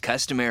 tipping is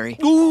customary.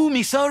 Oh,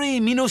 me sorry,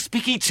 me no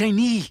speaky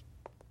Chinese.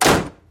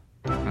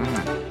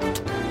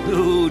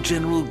 Oh,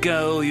 General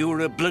Gao, you're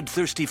a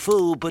bloodthirsty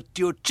foe, but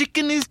your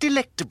chicken is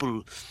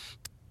delectable.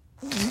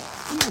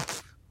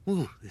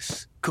 Oh,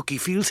 this cookie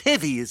feels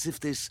heavy, as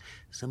if there's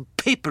some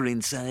paper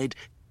inside.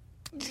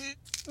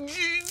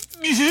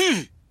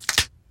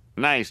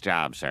 Nice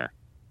job, sir.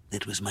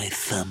 That was my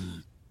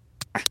thumb.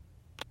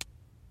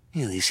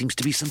 Yeah, there seems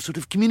to be some sort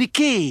of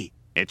communique.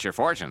 It's your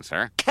fortune,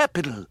 sir.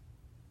 Capital.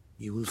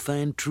 You will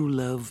find true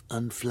love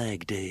on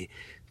Flag Day.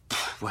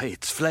 Why,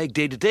 it's Flag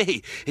Day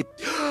today.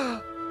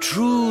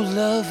 True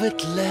love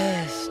at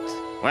last.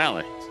 Well,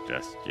 it's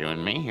just you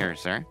and me here,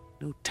 sir.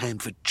 No time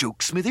for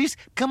jokes, Smithers.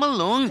 Come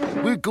along.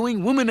 We're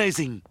going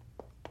womanizing.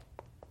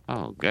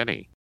 Oh,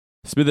 goody.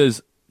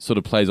 Smithers sort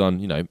of plays on,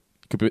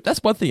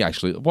 that's one thing,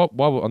 actually, while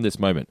we're on this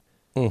moment.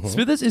 Mm-hmm.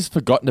 Smithers is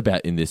forgotten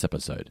about in this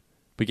episode.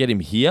 We get him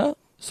here,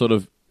 sort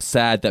of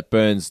sad that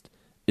Burns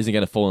isn't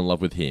going to fall in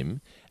love with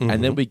him. Mm-hmm.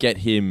 And then we get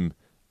him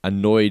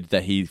annoyed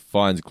that he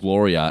finds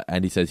Gloria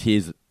and he says,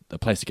 here's a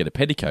place to get a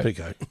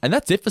petticoat. And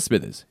that's it for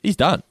Smithers. He's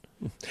done.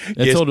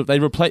 Yes. Sort of, they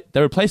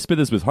replace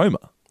Smithers with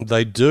Homer.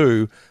 They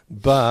do,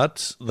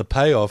 but the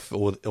payoff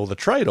or the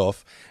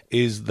trade-off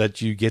is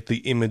that you get the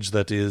image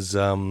that is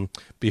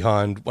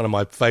behind one of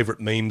my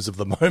favourite memes of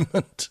the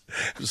moment.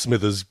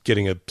 Smithers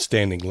getting a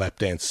standing lap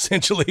dance,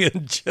 essentially,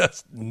 and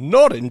just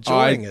not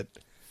enjoying it.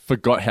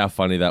 Forgot how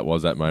funny that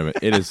was, that moment.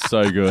 It is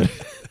so good.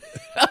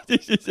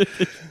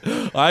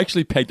 I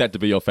actually pegged that to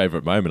be your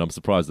favourite moment. I'm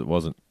surprised it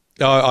wasn't.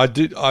 I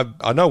did.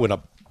 I know we're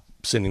not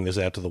sending this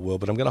out to the world,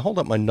 but I'm going to hold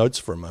up my notes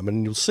for a moment,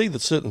 and you'll see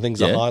that certain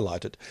things are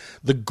highlighted.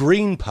 The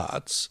green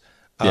parts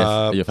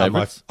are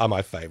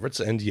my favourites,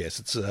 and yes,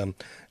 it's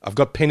I've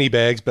got penny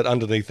bags, but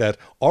underneath that,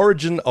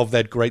 origin of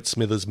that great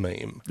Smithers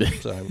meme.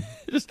 So.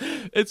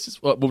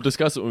 We'll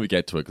discuss it when we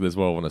get to it, because there's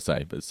more I want to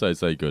say, but it's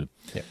so good.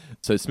 Yeah.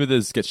 So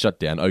Smithers gets shut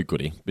down. Oh,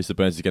 goody. Mr.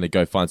 Burns is going to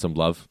go find some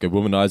love, go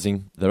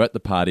womanizing. They're at the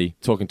party,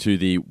 talking to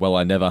the well,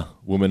 I never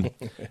woman.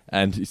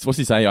 And what's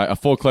he saying? I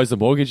foreclosed the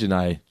mortgage and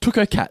I took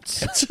her cats.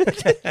 He's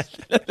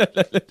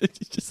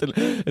just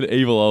an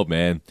evil old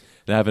man.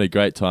 They're having a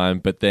great time,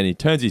 but then he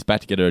turns his back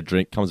to get her a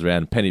drink, comes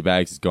around, Penny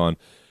Bags is gone.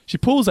 She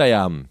pulls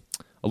a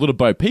little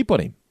Bo Peep on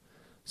him.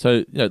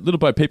 So, little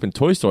Bo Peep in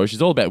Toy Story,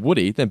 she's all about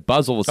Woody. Then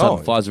Buzz all of a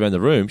sudden flies around the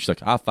room. She's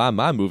like, far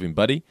my moving,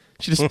 buddy.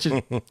 She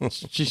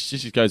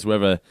just goes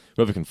wherever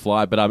can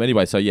fly. But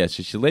anyway, so yeah,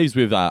 she leaves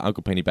with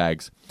Uncle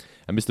Pennybags,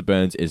 and Mr.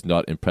 Burns is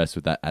not impressed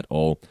with that at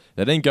all.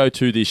 They then go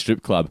to the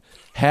strip club.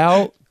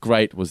 How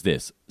great was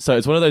this? So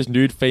it's one of those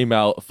nude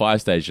female fire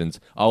stations.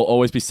 I'll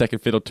always be second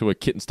fiddle to a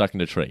kitten stuck in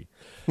a tree.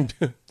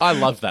 I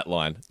love that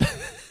line.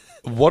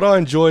 What I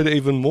enjoyed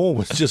even more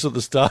was just at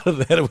the start of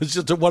that, it was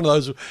just one of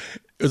those, it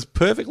was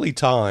perfectly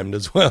timed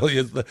as well.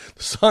 The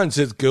sign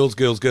says girls,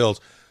 girls,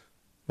 girls.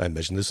 I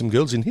imagine there's some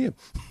girls in here.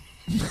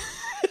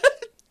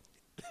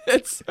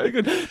 It's so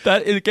good.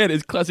 That, again,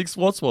 is classic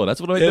Swartzwell. That's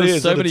what I mean.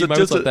 There's so many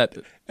moments like that.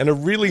 And a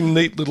really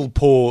neat little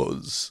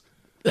pause,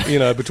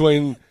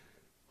 between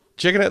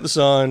checking out the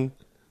sign,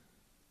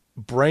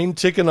 brain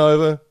ticking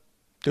over,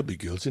 there'll be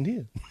girls in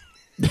here.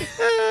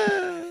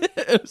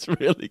 It was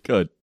really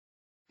good.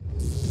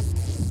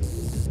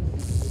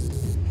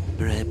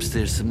 Perhaps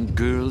there's some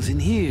girls in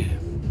here.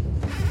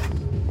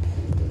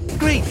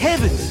 Great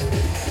heavens!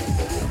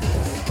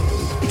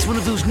 It's one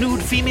of those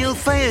nude female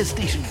fire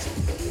stations.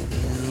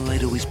 Oh,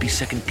 I'd always be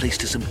second place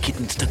to some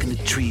kitten stuck in a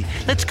tree.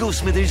 Let's go,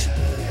 Smithers.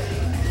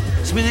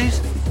 Smithers?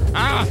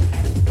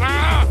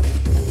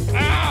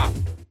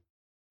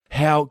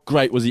 How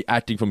great was the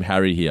acting from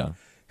Harry here?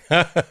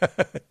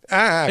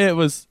 It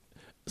was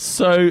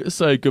so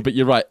good, but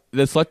you're right.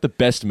 That's like the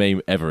best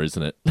meme ever,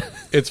 isn't it?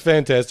 It's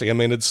fantastic. I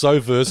mean, it's so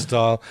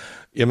versatile.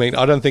 I mean,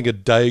 I don't think a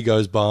day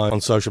goes by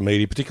on social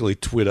media, particularly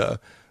Twitter,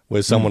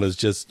 where someone has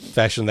just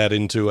fashioned that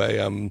into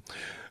a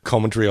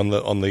commentary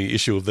on the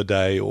issue of the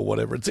day or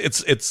whatever.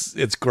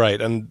 It's great,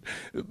 and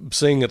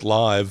seeing it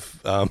live,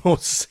 or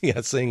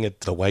seeing it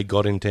the way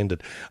God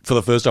intended for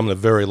the first time in a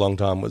very long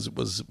time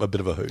was a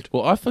bit of a hoot.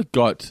 Well, I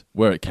forgot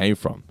where it came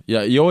from.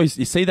 Yeah, you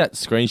see that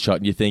screenshot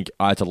and you think,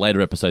 it's a later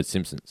episode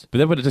Simpsons. But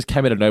then when it just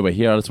came out of nowhere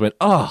here, I just went,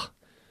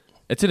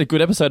 it's in a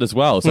good episode as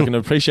well, so I can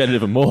appreciate it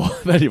even more.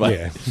 But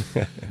anyway,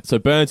 so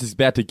Burns is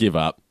about to give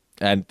up.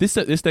 And this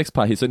next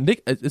part here, so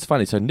it's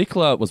funny. So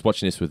Nicola was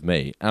watching this with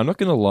me, and I'm not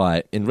going to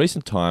lie. In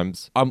recent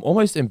times, I'm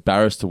almost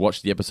embarrassed to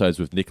watch the episodes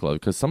with Nicola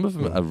because some of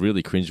them are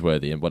really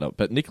cringeworthy and whatnot.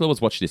 But Nicola was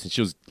watching this, and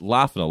she was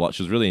laughing a lot.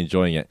 She was really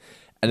enjoying it.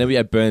 And then we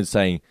had Burns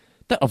saying,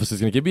 "That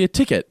officer's going to give me a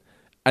ticket,"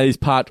 and he's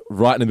parked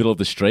right in the middle of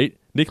the street.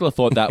 Nicola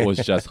thought that was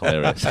just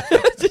hilarious.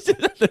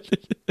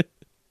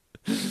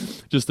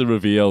 Just the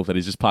reveal that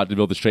he's just parked in the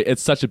middle of the street.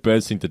 It's such a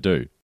Burns thing to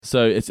do.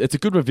 So it's a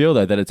good reveal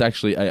though that it's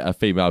actually a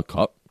female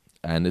cop.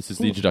 And this is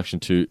the introduction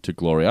to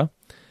Gloria.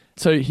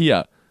 So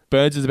here,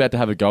 Burns is about to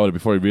have a go at it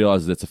before he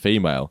realizes it's a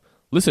female.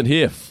 Listen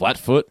here,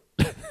 Flatfoot.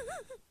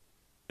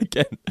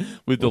 Again,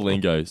 with the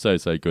lingo. So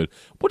good.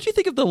 What do you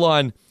think of the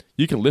line,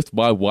 "You can lift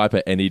my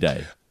wiper any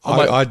day"?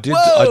 I did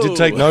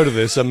take note of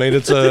this. I mean,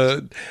 it's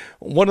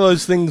one of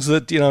those things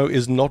that,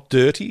 is not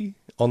dirty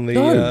on the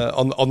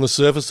on the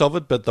surface of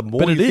it, but the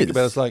more you think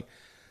about it, it's like,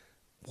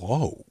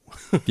 whoa.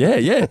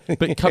 Yeah.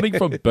 But coming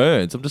from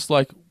Burns, I'm just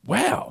like,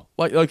 wow.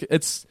 Like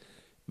it's...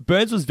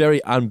 Burns was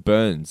very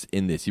un-Burns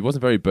in this. He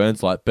wasn't very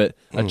Burns-like, but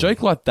a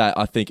joke like that,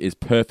 I think, is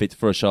perfect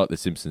for a show like The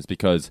Simpsons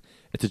because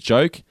it's a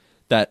joke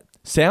that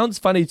sounds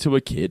funny to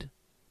a kid,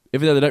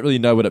 even though they don't really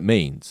know what it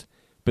means.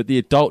 But the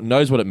adult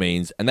knows what it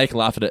means, and they can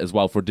laugh at it as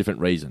well for a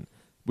different reason,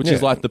 which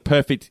is like the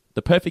perfect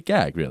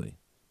gag, really.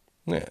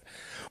 Yeah.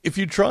 If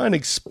you try and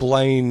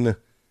explain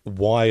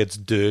why it's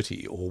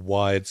dirty or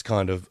why it's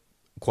kind of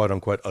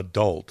quote-unquote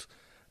adult,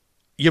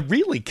 you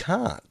really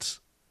can't.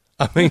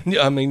 I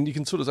mean, you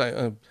can sort of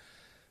say...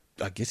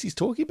 I guess he's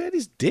talking about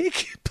his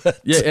dick.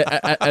 But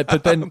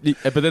but then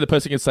the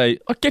person can say,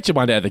 "Get your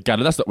mind out of the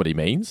gutter." That's not what he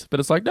means. But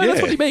it's like, no,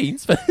 that's what he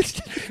means.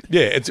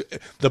 It's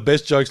the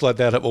best jokes like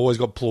that have always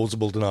got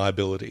plausible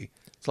deniability.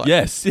 It's like,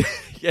 yes,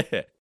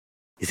 yeah.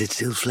 Is it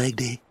still Flag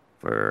Day?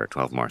 For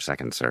 12 more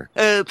seconds, sir.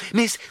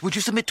 Miss, would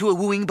you submit to a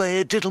wooing by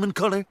a gentleman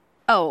caller?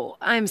 Oh,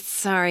 I'm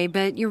sorry,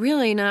 but you're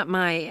really not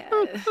my...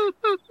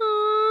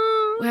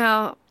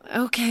 Well,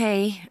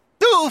 okay.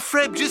 Oh,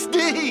 Frab just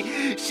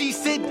she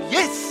said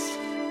yes.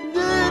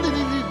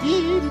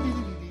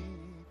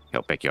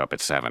 He'll pick you up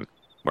at 7.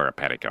 Wear a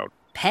petticoat.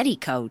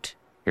 Petticoat?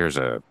 Here's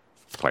a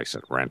place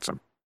that rents them.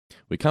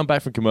 We come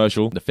back from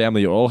commercial. The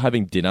family are all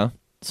having dinner.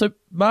 So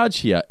Marge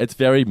here, it's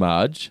very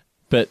Marge,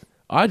 but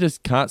I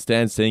just can't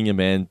stand seeing a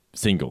man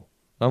single.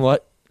 I'm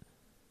like,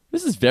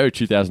 this is very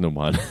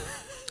 2001.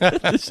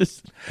 It's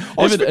just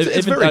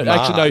it's very Marge.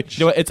 Actually, no, you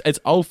know what? It's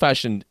old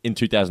fashioned in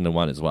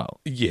 2001 as well.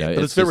 Yeah,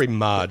 but it's very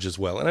Marge as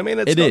well. And I mean,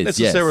 it's not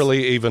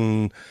necessarily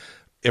even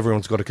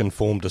everyone's got to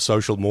conform to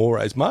social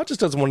mores. Marge just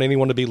doesn't want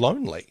anyone to be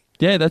lonely.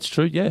 Yeah, that's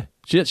true. Yeah,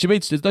 she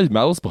means there's no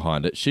malice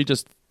behind it. She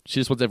just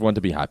wants everyone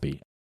to be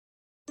happy.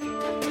 It's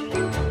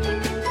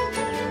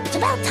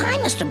about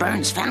time Mr.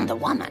 Burns found a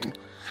woman.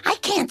 I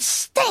can't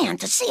stand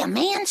to see a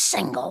man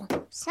single.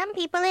 Some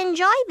people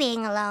enjoy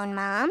being alone,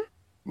 Mom.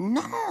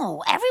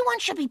 No, everyone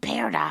should be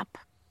paired up.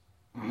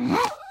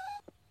 It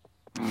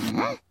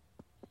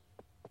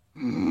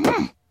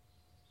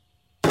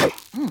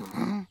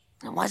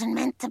wasn't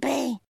meant to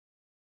be.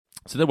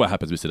 So then what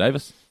happens, Mr.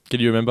 Davis? Can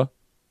you remember?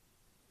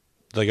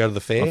 Do they go to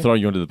the fair? I'm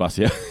throwing you under the bus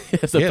here.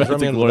 So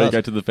Burns and Gloria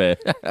go to the fair.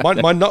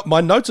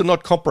 my notes are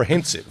not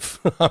comprehensive.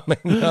 I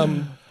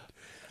mean,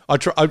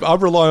 I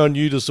rely on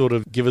you to sort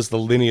of give us the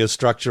linear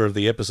structure of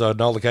the episode,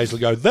 and I'll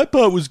occasionally go, that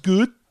part was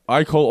good.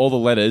 I call all the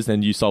letters,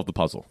 and you solve the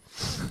puzzle.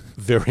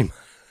 Very much.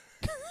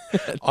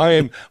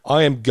 I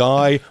am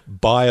Guy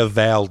by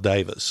Val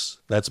Davis.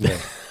 That's me.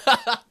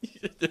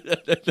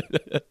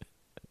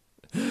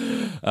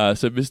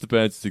 So Mr.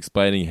 Burns is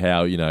explaining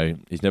how,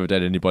 he's never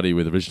dated anybody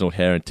with original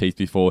hair and teeth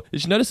before.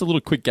 Did you notice a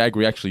little quick gag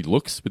where he actually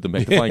looks with the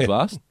magnifying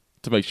glass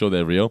to make sure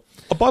they're real?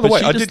 Oh, by the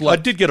way, I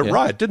did get it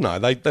right, didn't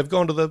I? They've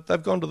gone to the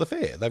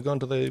fair. They've gone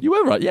to the. You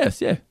were right.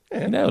 Yes, yeah.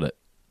 You nailed it.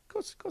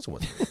 Of course it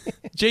was.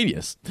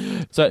 Genius.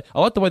 So I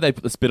like the way they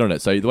put the spin on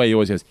it. So the way he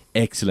always goes,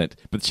 excellent.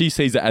 But she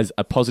sees it as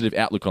a positive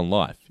outlook on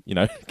life,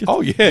 Oh,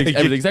 yeah.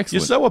 Everything's excellent.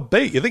 You're so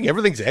upbeat. You think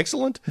everything's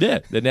excellent? Yeah.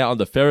 They're now on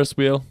the Ferris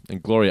wheel,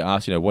 and Gloria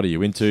asks, what are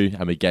you into?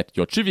 And we get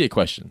your trivia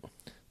question.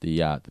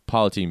 The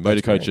piloting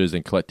motor coaches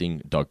and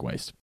collecting dog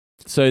waste.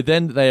 So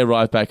then they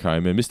arrive back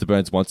home, and Mr.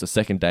 Burns wants a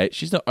second date.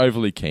 She's not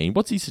overly keen.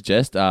 What's he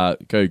suggest?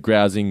 Go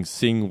grousing,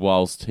 sing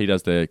whilst he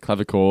does the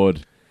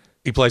clavichord.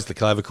 He plays the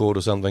clavichord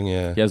or something,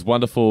 yeah. He has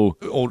wonderful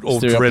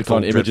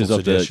dreadful images of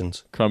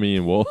suggestions. The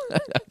Crimean War.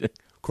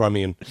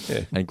 Crimean,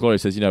 yeah. And Gloria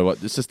says, you know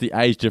what, it's just the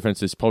age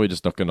difference is probably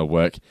just not going to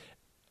work.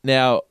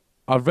 Now,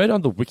 I've read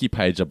on the wiki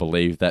page, I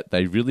believe, that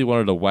they really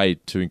wanted a way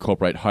to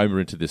incorporate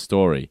Homer into this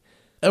story.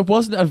 It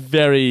wasn't a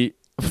very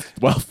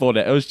well thought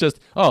out. It was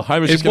just,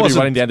 Homer's just going to be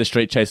running down the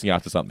street chasing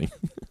after something.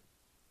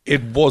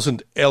 It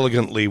wasn't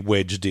elegantly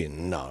wedged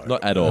in, no.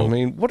 Not at all. I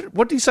mean, what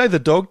did he say the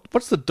dog,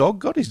 what's the dog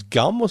got, his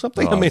gum or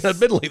something? Oh, I mean,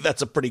 admittedly,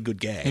 that's a pretty good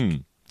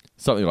gag.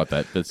 Something like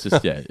that. That's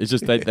just, yeah. It's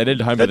just they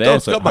needed Homer That there,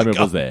 dog's so got my Homer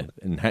gum. was there.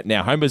 And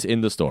now Homer's in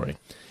the story.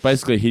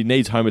 Basically, he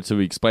needs Homer to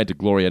explain to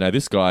Gloria, now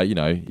this guy,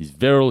 he's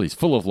virile, he's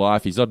full of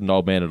life, he's not an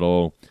old man at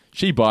all.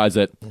 She buys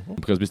it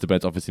because Mr.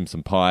 Burns offers him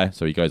some pie,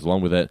 so he goes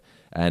along with it.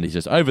 And he's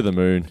just over the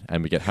moon,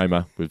 and we get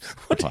Homer with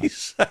What the did pie. he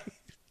say?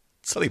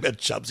 Something about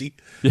Chubsy.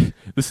 Yeah,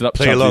 listen up,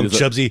 Play Chubsy. along, There's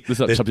a- Chubsy.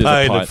 Listen up, There's Chubsy.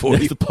 pie in There's it for you.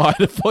 There's a pie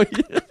in it for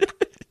you.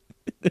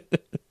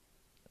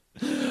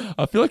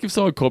 I feel like if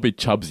someone called me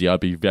Chubsy, I'd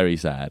be very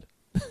sad.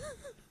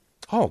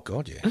 Oh,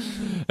 God, yeah.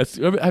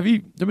 Have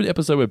you remember the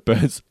episode where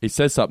Burns, he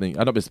says something,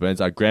 not Mr.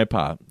 Burns,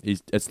 Grandpa,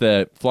 it's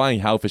the Flying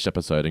Hellfish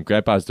episode, and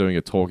Grandpa's doing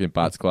a talk in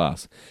Bart's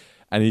class,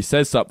 and he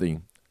says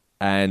something,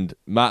 and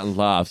Martin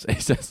laughs.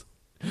 He says,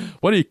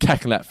 "What are you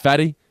cackling that,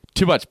 fatty?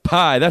 Too much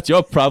pie, that's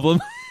your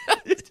problem."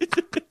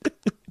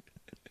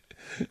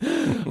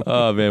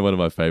 Oh, man, one of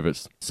my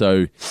favorites.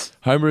 So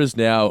Homer is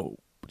now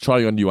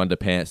trying on new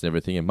underpants and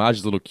everything, and Marge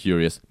is a little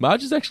curious.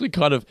 Marge is actually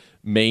kind of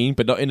mean,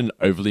 but not in an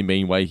overly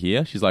mean way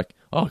here. She's like,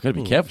 "Oh, gotta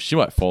be careful, she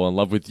might fall in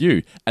love with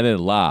you," and then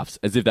laughs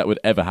as if that would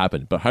ever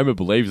happen. But Homer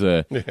believes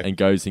her and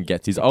goes and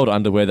gets his old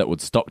underwear that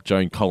would stop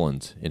Joan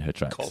Collins in her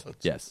tracks.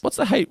 Yes. What's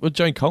the hate with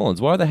Joan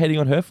Collins? Why are they hating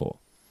on her for?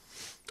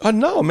 I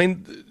know. I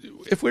mean,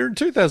 if we're in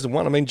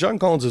 2001, I mean, Joan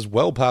Collins is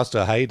well past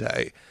her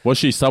heyday. Was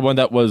she someone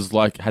that was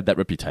like had that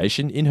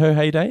reputation in her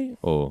heyday,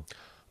 or?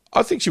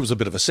 I think she was a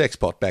bit of a sex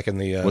pot back in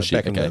the Was she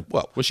back in the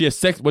Was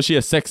she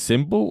a sex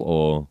symbol,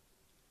 or?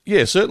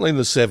 Yeah, certainly in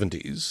the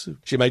 70s.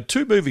 She made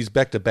 2 movies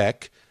back to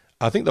back.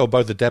 I think they were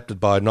both adapted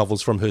by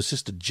novels from her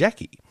sister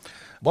Jackie.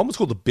 One was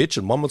called The Bitch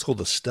and one was called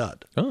The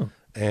Stud. Oh.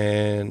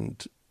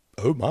 And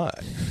oh my.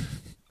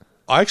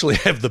 I actually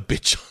have The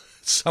Bitch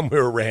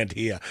somewhere around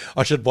here.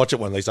 I should watch it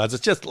one of these days.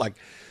 It's just like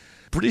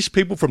British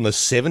people from the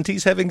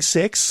 70s having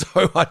sex,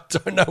 so I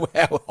don't know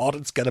how hot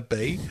it's going to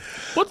be.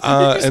 What?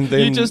 And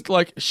then, you just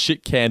like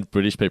shit-canned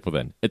British people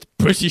then? It's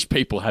British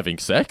people having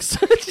sex?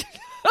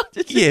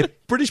 Yeah,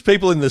 British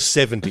people in the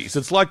 70s.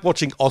 It's like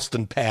watching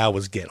Austin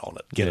Powers get on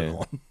it. Get it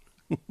on.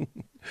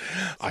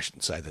 I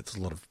shouldn't say that. There's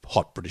a lot of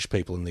hot British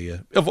people in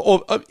the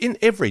in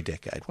every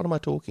decade. What am I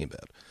talking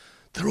about?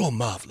 They're all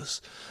marvellous.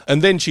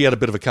 And then she had a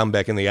bit of a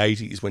comeback in the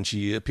 80s when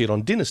she appeared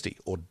on Dynasty,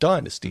 or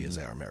Dynasty as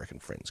our American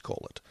friends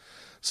call it.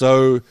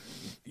 So,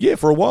 yeah,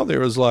 for a while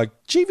there it was like,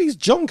 Jeeves,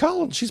 Joan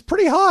Collins, she's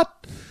pretty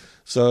hot.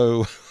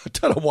 So, I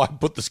don't know why I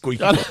put the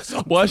squeaky voice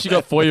on. Why has she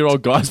got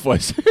 4-year-old guy's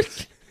voice?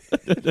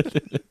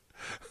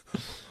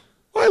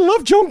 I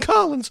love Joan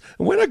Collins,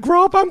 and when I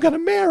grow up, I'm going to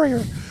marry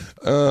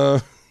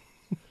her.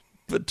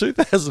 But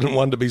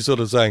 2001 to be sort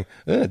of saying,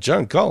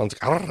 Joan Collins,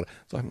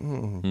 it's like,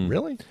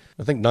 really?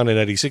 I think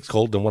 1986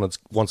 called and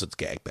wants its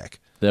gag back.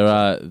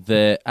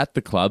 They're at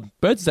the club.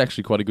 Burns is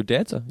actually quite a good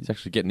dancer. He's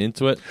actually getting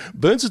into it.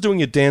 Burns is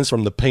doing a dance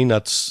from the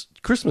Peanuts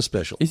Christmas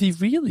special. Is he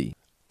really?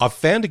 I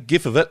found a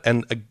gif of it,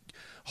 and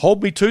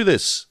hold me to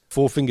this,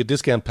 4-finger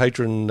discount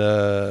patron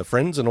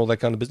friends and all that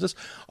kind of business.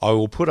 I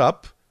will put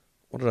up,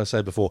 what did I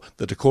say before,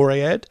 the Decore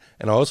ad,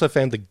 and I also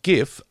found the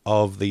gif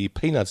of the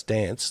Peanuts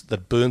dance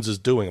that Burns is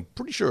doing. I'm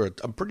pretty sure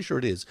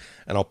it is,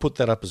 and I'll put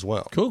that up as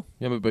well. Cool.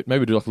 Yeah, but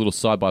maybe do like a little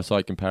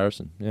side-by-side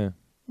comparison. Yeah.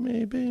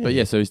 Maybe. But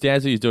yeah, so he's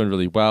dancing, he's doing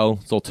really well.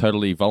 It's all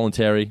totally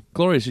voluntary.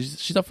 Gloria,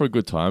 she's up for a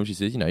good time. She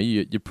says,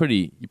 you're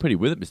pretty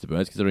with it, Mr.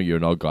 Burns, considering you're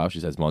an old guy. She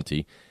says,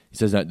 Monty. He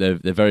says that they're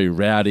very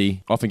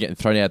rowdy, often getting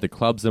thrown out of the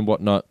clubs and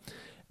whatnot.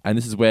 And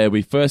this is where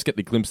we first get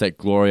the glimpse that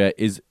Gloria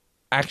is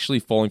actually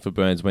falling for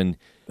Burns when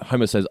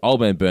Homer says,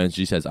 "Old man Burns."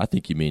 She says, "I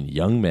think you mean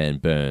young man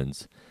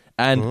Burns."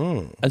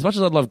 And as much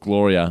as I love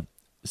Gloria,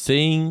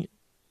 seeing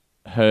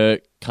her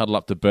cuddle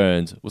up to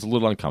Burns was a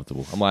little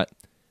uncomfortable. I'm like,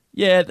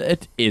 yeah,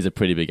 it is a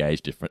pretty big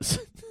age difference.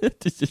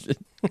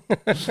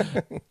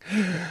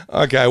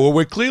 Okay, well,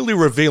 we're clearly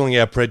revealing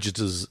our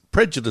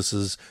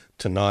prejudices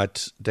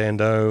tonight,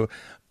 Dando.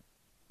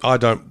 I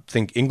don't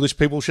think English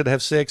people should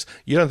have sex.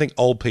 You don't think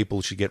old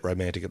people should get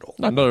romantic at all?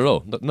 No, not at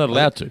all. Not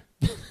allowed to.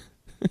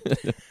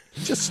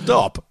 Just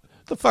stop.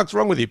 What the fuck's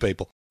wrong with you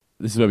people?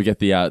 This is where we get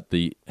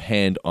the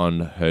hand on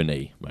her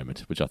knee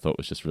moment, which I thought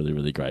was just really,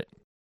 really great.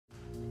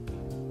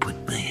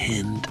 Put my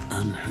hand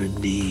on her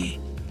knee.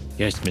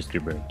 Yes,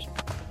 Mr. Burns.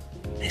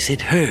 I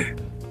said her,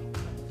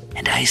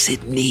 and I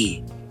said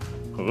knee.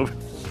 Oh,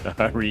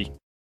 sorry.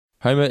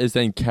 Homer is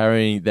then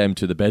carrying them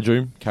to the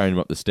bedroom, carrying them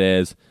up the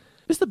stairs.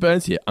 Mr.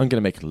 Burns here, I'm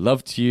going to make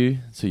love to you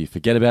so you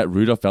forget about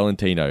Rudolph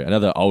Valentino.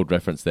 Another old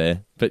reference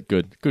there, but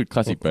good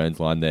classic Burns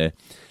line there.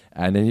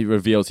 And then he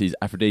reveals his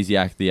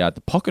aphrodisiac, the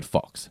pocket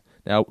fox.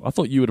 Now, I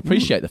thought you would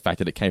appreciate the fact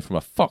that it came from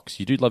a fox.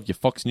 You do love your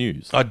Fox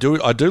News. I do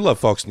love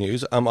Fox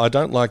News. I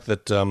don't like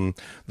that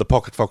the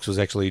pocket fox was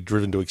actually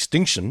driven to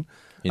extinction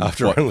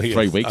after only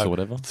 3 weeks or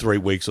whatever. 3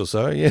 weeks or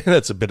so. Yeah,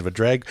 that's a bit of a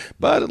drag.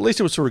 But at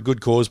least it was for a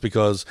good cause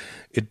because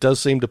it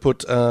does seem to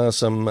put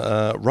some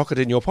rocket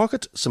in your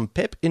pocket, some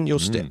pep in your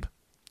step.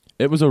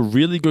 It was a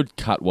really good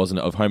cut,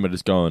 wasn't it, of Homer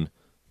just going,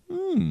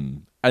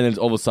 And then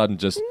all of a sudden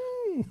just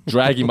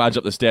dragging Marge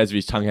up the stairs with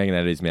his tongue hanging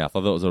out of his mouth. I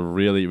thought it was a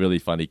really, really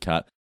funny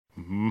cut.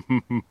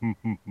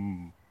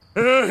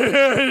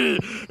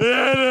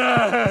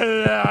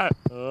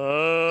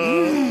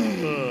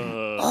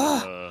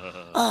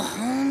 Oh,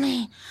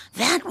 homie,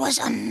 that was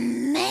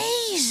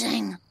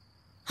amazing.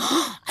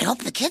 I hope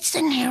the kids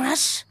didn't hear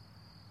us.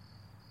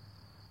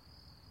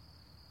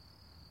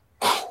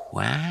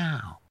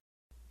 Wow.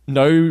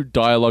 No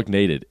dialogue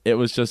needed. It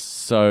was just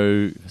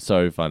so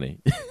funny.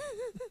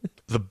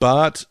 The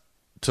Bart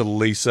to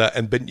Lisa,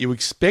 but you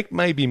expect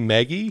maybe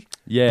Maggie,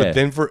 Yeah. But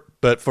then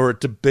for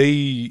it to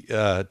be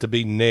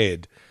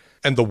Ned,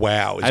 and the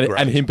wow is great,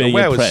 and him being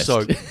the wow impressed. is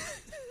so.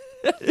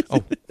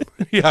 Oh,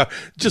 yeah,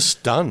 just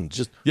stunned.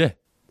 Just yeah.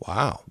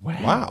 Wow.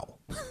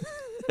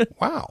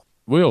 Wow.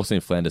 We all seen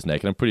Flanders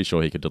naked. I'm pretty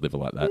sure he could deliver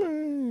like that.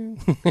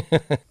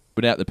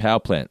 We're now at the power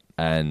plant,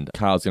 and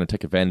Carl's going to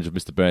take advantage of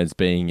Mr. Burns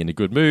being in a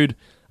good mood,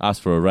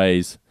 ask for a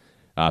raise,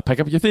 pack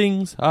up your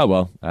things. Oh,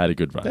 well, I had a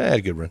good run. I had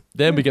a good run.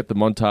 Then we get the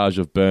montage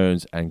of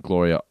Burns and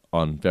Gloria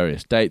on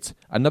various dates.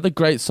 Another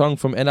great song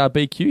from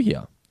NRBQ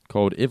here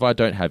called If I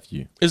Don't Have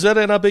You. Is that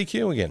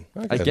NRBQ again?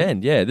 Okay.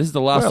 Again, yeah. This is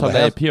the last Well, time they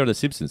they have- appear on The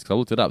Simpsons, because I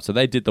looked it up. So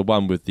they did the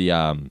one with the,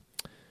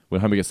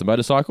 when Homer gets the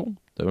motorcycle.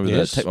 Remember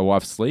Yes. the Take My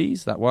Wife's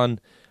Sleaze, that one.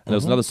 And there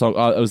was another song.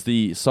 It was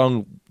the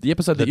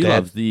episode that The you Dad.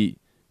 loved, the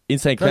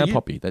Insane Clown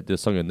Poppy. They did a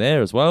song in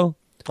there as well.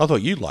 I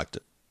thought you liked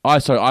it. I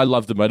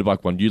loved the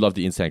motorbike one. You loved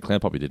the Insane Clown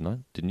Poppy,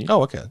 didn't you?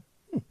 Oh, okay.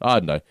 I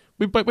don't know.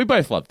 We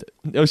both loved it.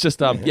 It was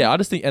just, I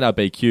just think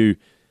NRBQ,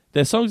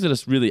 their songs are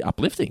just really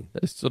uplifting.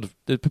 They're sort of,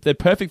 they're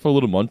perfect for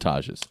little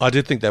montages. I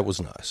did think that was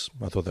nice.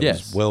 I thought that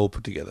was well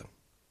put together.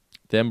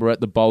 Then we're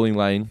at the bowling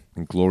lane,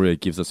 and Gloria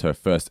gives us her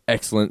first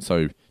excellent,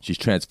 so she's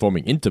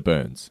transforming into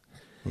Burns.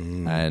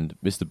 And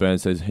Mr.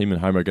 Burns says him and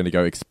Homer are going to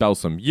go expel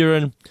some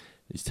urine.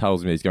 He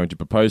tells me he's going to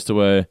propose to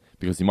her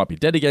because he might be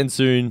dead again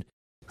soon.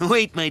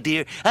 Wait, my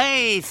dear.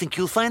 I think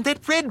you'll find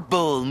that Red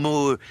Bull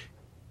more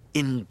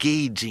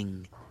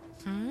engaging.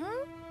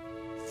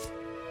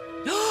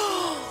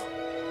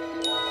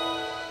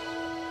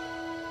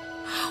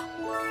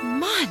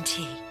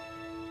 Monty,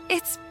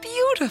 it's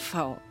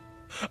beautiful.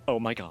 Oh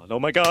my god, oh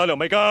my god, oh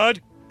my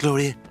god!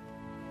 Gloria,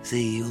 say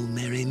you'll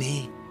marry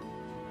me.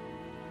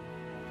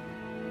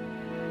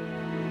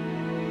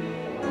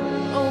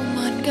 Oh,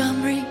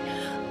 Montgomery,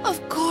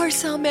 of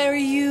course I'll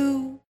marry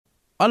you.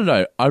 I don't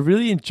know. I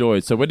really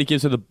enjoyed. So when he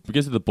gives her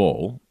the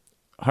ball,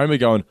 Homer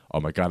going,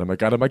 "Oh my god, oh my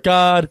god, oh my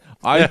god!"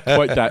 I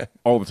quote that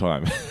all the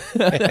time.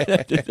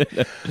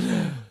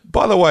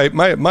 By the way,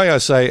 may I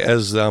say,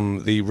 as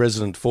the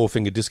resident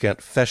four-finger discount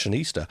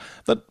fashionista,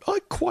 that I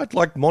quite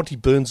liked Monty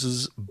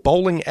Burns'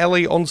 bowling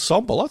alley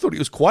ensemble. I thought he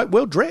was quite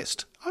well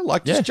dressed. I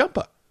liked his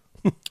jumper.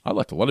 I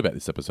liked a lot about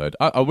this episode.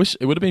 I wish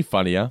it would have been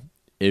funnier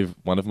if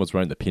one of them was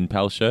wearing the Pin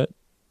Pal shirt.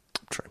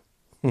 True.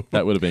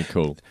 That would have been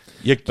cool.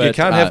 You can't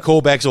have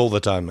callbacks all the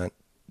time, man.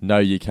 No,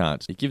 you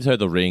can't. He gives her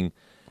the ring,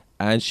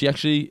 and she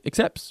actually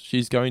accepts.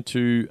 She's going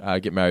to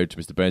get married to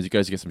Mr. Burns. He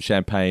goes to get some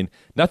champagne.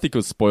 Nothing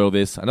could spoil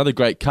this. Another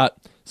great cut.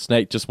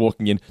 Snake just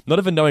walking in, not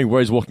even knowing where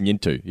he's walking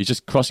into. He's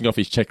just crossing off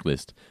his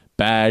checklist.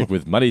 Bag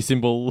with money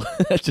symbol,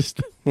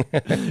 just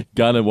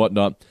gun and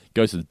whatnot.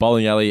 Goes to the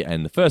bowling alley,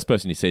 and the first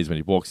person he sees when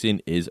he walks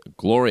in is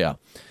Gloria.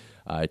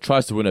 He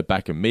tries to win her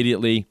back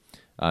immediately.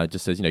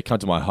 Just says, come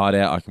to my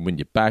hideout. I can win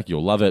you back.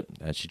 You'll love it.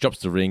 And she drops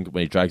the ring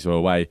when he drags her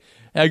away.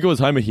 How good is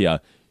Homer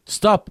here?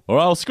 Stop or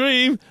I'll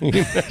scream.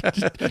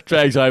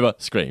 Drags over,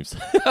 screams.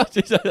 I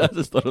just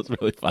thought it was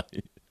really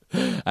funny.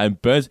 And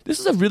Burns,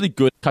 this is a really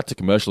good cut to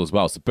commercial as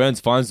well. So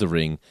Burns finds the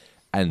ring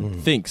and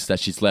thinks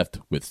that she's left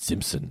with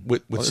Simpson.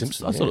 With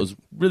Simpson, I thought it was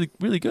really,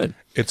 really good.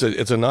 It's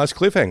a nice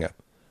cliffhanger.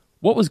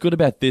 What was good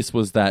about this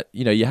was that,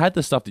 you had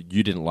the stuff that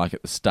you didn't like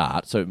at the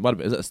start. So it might have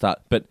been at the start.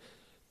 But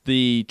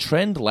the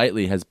trend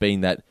lately has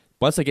been that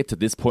once they get to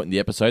this point in the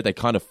episode, they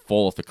kind of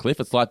fall off a cliff.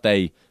 It's like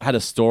they had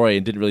a story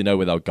and didn't really know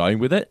where they were going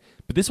with it.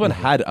 But this one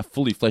had a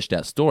fully fleshed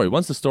out story.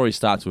 Once the story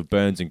starts with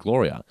Burns and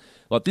Gloria,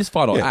 like this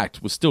final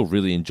act was still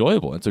really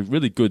enjoyable. It's a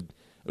really good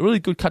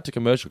cut to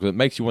commercial because it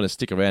makes you want to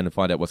stick around and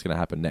find out what's going to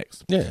happen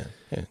next. Yeah.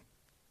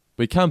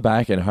 We come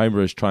back and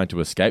Homer is trying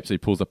to escape, so he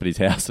pulls up at his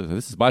house. And says,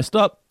 "This is my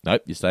stop."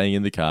 Nope, you're staying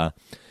in the car.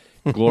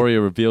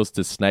 Gloria reveals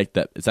to Snake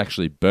that it's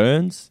actually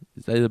Burns.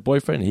 Is that the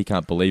boyfriend? He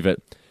can't believe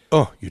it.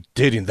 Oh, you're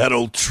dead in that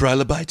old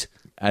trilobite.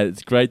 And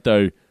it's great,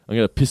 though. I'm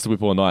going to pistol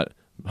whip all night.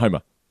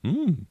 Homer,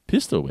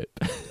 pistol whip.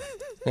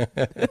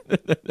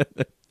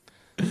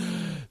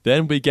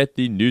 Then we get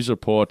the news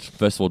report,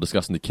 first of all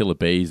discussing the killer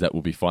bees. That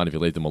will be fine if you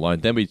leave them alone.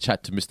 Then we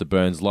chat to Mr.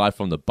 Burns live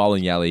from the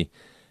bowling alley.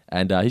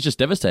 And he's just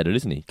devastated,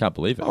 isn't he? Can't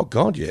believe it. Oh,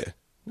 God, yeah.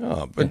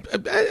 Oh,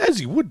 but as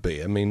he would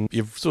be. I mean,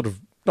 you've sort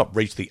of not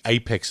reached the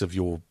apex of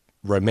your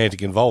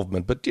romantic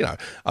involvement, but,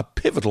 a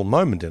pivotal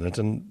moment in it.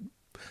 And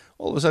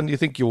all of a sudden you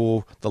think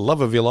the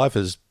love of your life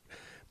has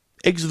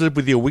exited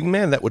with your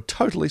wingman. That would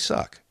totally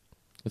suck.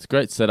 It's a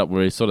great setup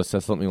where he sort of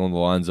says something along the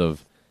lines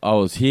of, "I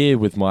was here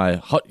with my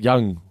hot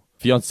young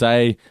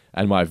fiance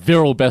and my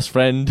virile best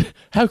friend.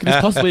 How could this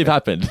possibly have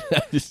happened?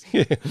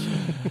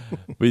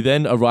 We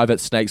then arrive at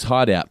Snake's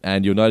hideout,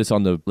 and you'll notice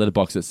on the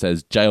letterbox it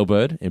says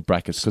Jailbird in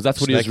brackets, because that's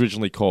what he was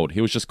originally called.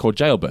 He was just called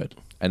Jailbird,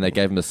 and they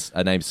gave him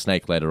a name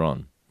Snake later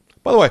on.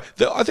 By the way,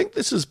 I think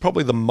this is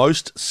probably the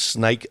most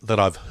Snake that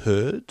I've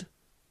heard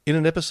in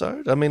an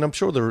episode. I mean, I'm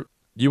sure there...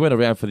 You went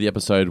around for the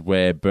episode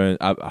where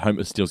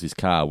Homer steals his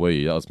car, were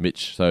you? That was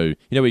Mitch. So, you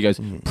know where he goes,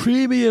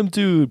 premium,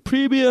 dude,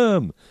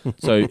 premium.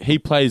 So he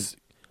plays...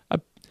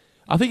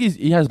 I think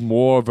he has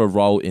more of a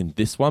role in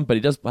this one, but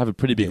he does have a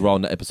pretty big role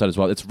in that episode as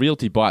well. It's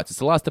Realty Bites. It's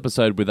the last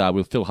episode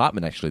with Phil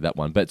Hartman, actually, that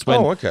one. But it's when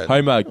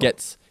Homer he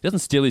doesn't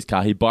steal his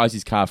car, he buys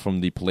his car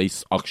from the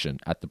police auction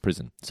at the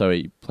prison. So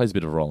he plays a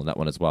bit of a role in that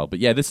one as well. But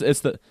yeah,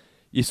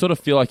 you sort of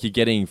feel like you're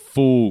getting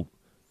full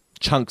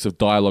chunks of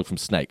dialogue from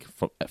Snake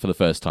for the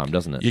first time,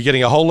 doesn't it? You're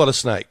getting a whole lot of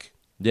Snake.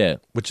 Yeah.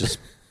 Which is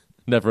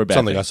never a bad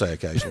something thing. I say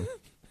occasionally.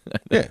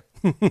 Yeah.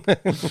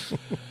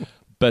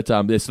 But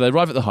so they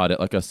arrive at the hideout,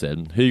 like I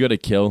said. Who you got to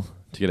kill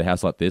to get a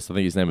house like this? I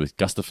think his name was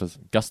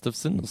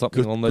Gustafson or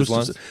something along those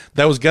lines.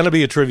 That was going to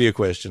be a trivia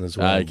question as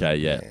well. Okay,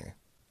 yeah.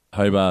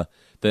 Homer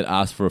then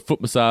asks for a foot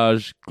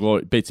massage.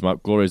 Gloria beats him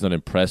up. Gloria's not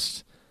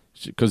impressed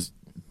because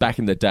back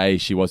in the day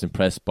she was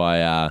impressed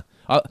by...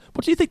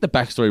 what do you think the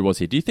backstory was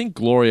here? Do you think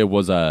Gloria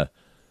was a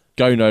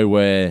go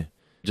nowhere,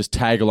 just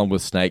tag along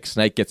with Snake?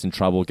 Snake gets in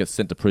trouble, gets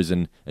sent to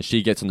prison, and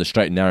she gets on the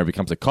straight and narrow and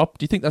becomes a cop.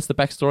 Do you think that's the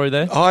backstory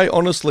there? I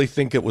honestly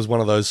think it was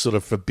one of those sort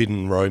of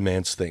forbidden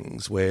romance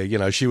things where, you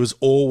know, she was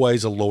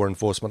always a law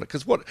enforcement.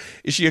 Because what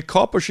is she, a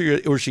cop or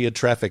is she a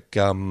traffic?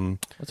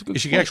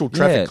 Is she an actual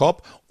traffic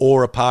cop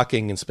or a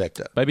parking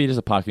inspector? Maybe it is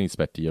a parking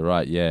inspector. You're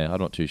right. Yeah, I'm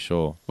not too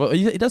sure. Well,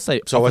 it does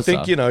say. So officer, I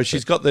think, you know,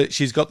 she's got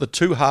the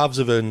two halves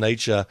of her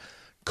nature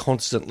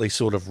constantly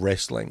sort of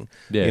wrestling.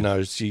 Yeah. You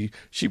know, she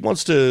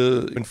wants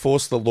to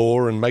enforce the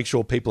law and make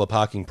sure people are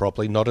parking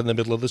properly, not in the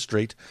middle of the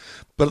street.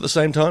 But at the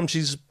same time,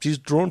 she's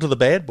drawn to the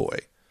bad boy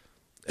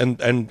and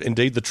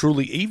indeed the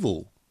truly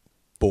evil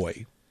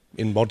boy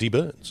in Monty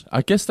Burns.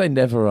 I guess they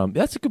never...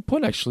 that's a good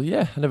point, actually.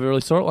 Yeah, I never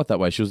really saw it like that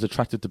way. She was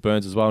attracted to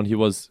Burns as well, and he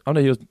was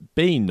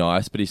being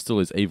nice, but he still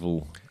is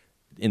evil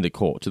to the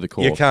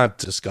core. You can't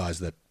disguise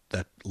that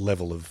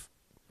level of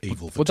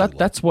evil for too long.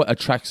 That's what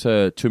attracts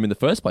her to him in the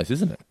first place,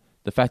 isn't it?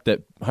 The fact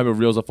that Homer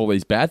reels off all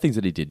these bad things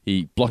that he did.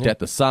 He blocked out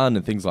the sun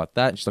and things like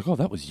that. And she's like, oh,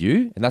 that was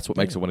you? And that's what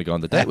makes her want to go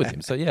on the date with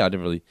him. So, yeah, I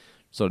didn't really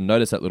sort of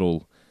notice that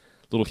little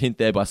hint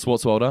there by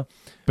Swartzwelder.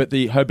 But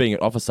her being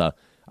an officer,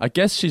 I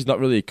guess she's not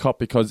really a cop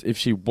because if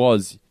she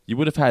was, you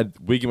would have had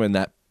Wiggum and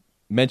that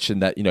mention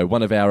that, you know,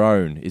 one of our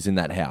own is in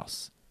that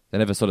house. They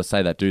never sort of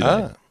say that, do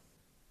they?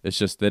 It's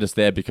just, they're just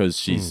there because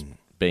she's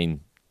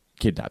been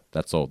kidnapped.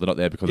 That's all. They're not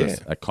there because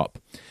it's a cop.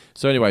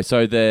 So anyway,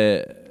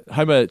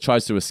 Homer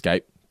tries to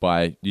escape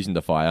by using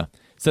the fire,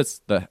 sets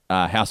the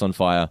house on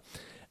fire,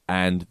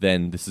 and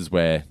then this is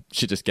where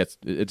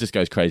it just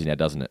goes crazy now,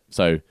 doesn't it?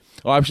 So,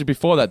 actually,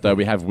 before that, though,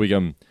 we have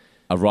Wiggum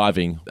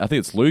arriving. I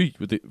think it's Lou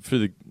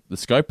through the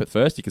scope at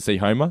first. You can see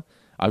Homer.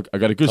 I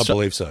got a good shot. I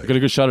believe so. I got a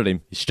good shot at him.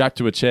 He's strapped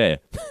to a chair.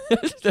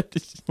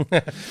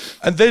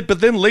 But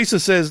then Lisa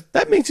says,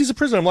 that means he's a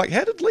prisoner. I'm like,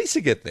 how did Lisa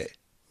get there?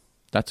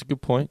 That's a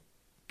good point.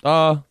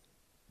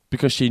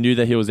 Because she knew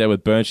that he was there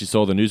with Burns. She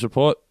saw the news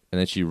report, and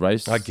then she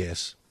raced. I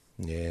guess.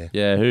 Yeah.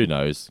 Yeah, who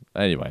knows?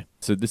 Anyway,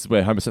 so this is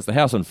where Homer sets the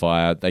house on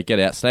fire. They get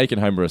out. Snake and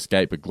Homer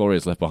escape, but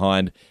Gloria's left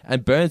behind.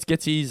 And Burns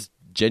gets his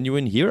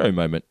genuine hero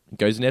moment and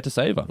goes in there to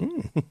save her.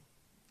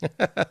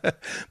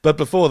 But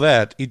before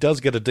that, he does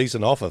get a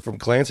decent offer from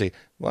Clancy.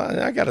 Well,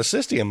 I got a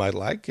sister you might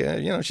like.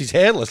 She's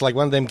hairless like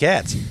one of them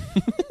cats.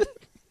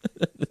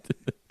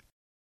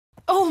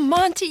 Oh,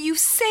 Monty, you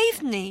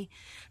saved me.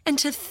 And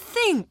to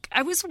think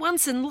I was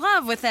once in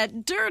love with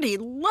that dirty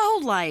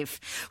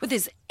lowlife, with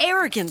his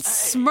arrogant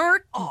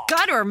smirk,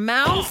 gutter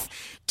mouth,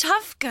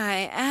 tough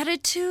guy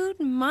attitude,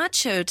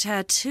 macho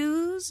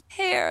tattoos,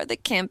 hair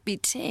that can't be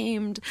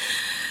tamed,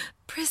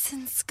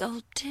 prison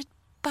sculpted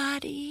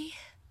body.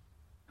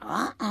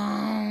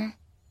 I'm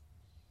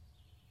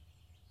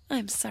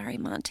sorry,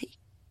 Monty.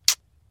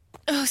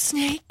 Oh,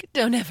 Snake,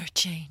 don't ever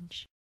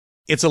change.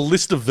 It's a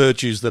list of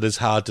virtues that is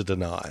hard to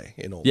deny.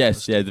 In all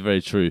honesty. Yeah, they're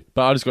very true.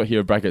 But I just got here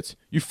in brackets.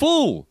 You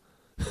fool!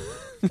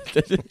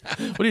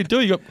 What are you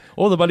doing? You got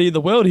all the money in the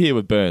world here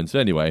with Burns.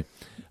 Anyway,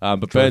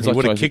 but Burns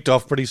would have kicked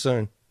off pretty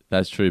soon.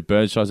 That's true.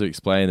 Burns tries to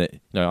explain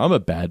that I'm a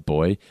bad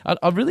boy.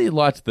 I really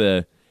liked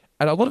and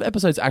a lot of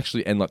episodes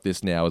actually end like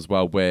this now as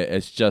well, where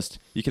it's just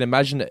you can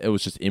imagine it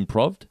was just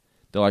improv.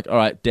 They're like, all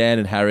right, Dan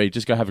and Harry,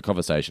 just go have a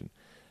conversation.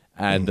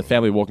 And the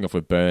family walking off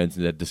with Burns,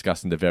 and they're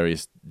discussing the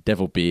various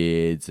devil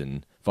beards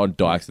and Von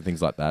Dykes and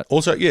things like that.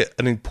 Also,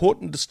 an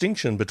important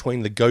distinction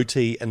between the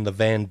goatee and the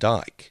Van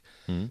Dyke,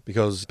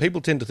 because people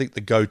tend to think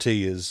the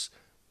goatee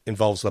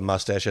involves the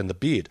mustache and the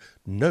beard.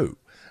 No,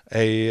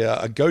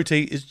 a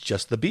goatee is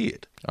just the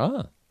beard.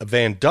 A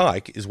Van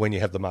Dyke is when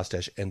you have the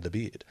mustache and the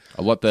beard.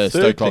 What the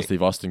Stone Cold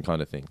Steve Austin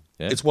kind of thing.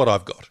 Yeah? It's what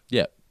I've got.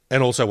 Yeah.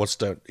 And also what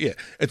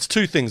it's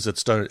two things that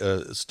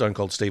Stone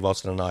Cold Steve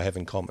Austin and I have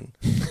in common.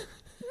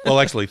 Well,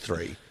 actually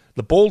three.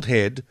 The bald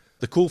head,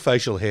 the cool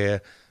facial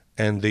hair,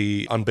 and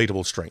the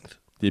unbeatable strength.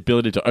 The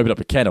ability to open up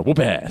a can of whoop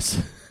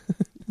ass.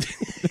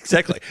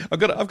 Exactly. I've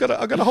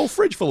got a whole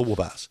fridge full of whoop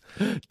ass.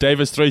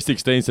 Davis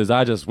 316 says,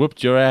 "I just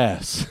whooped your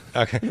ass."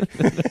 Okay.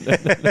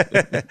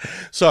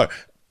 So,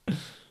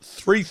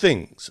 3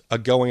 things are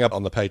going up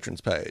on the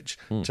patrons page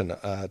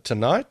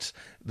tonight.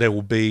 There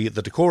will be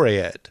the Decore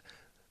ad,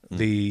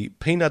 the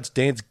Peanuts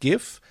dance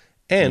GIF,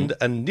 and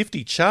a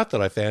nifty chart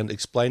that I found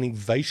explaining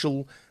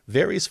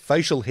various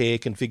facial hair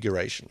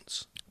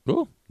configurations.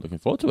 Cool. Looking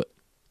forward to it.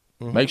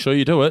 Make sure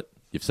you do it.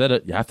 You've said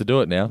it. You have to do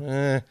it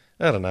now.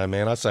 I don't know,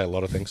 man. I say a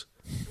lot of things.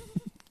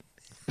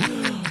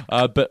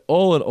 But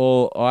all in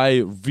all,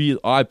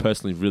 I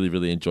personally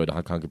really enjoyed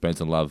Hunka Hunka Burns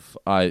in Love.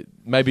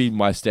 Maybe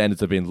my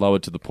standards have been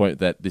lowered to the point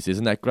that this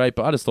isn't that great,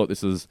 but I just thought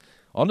this was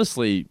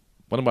honestly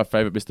one of my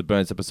favourite Mr.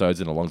 Burns episodes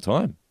in a long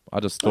time. I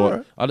just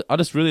thought I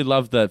just really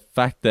loved the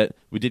fact that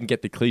we didn't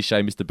get the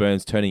cliche Mr.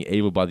 Burns turning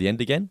evil by the end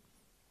again.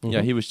 You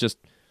know, he was just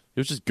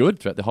good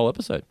throughout the whole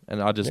episode,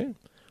 and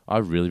I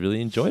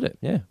really enjoyed it.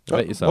 Yeah, what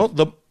about yourself?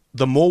 Well,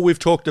 the more we've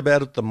talked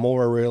about it, the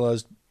more I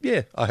realised,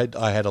 I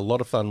had a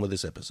lot of fun with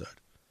this episode.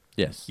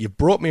 Yes. You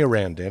brought me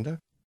around, Dando.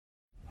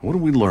 What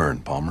did we learn,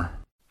 Palmer?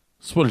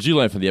 So what did you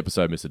learn from the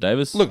episode, Mr.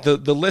 Davis? Look,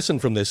 the lesson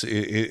from this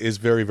is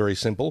very, very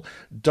simple.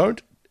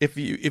 If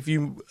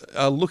you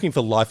are looking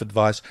for life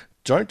advice,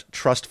 don't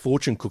trust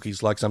fortune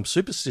cookies like some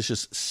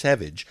superstitious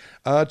savage.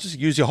 Just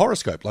use your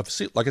horoscope like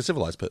a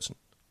civilized person.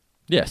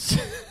 Yes.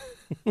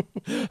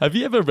 Have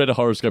you ever read a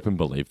horoscope and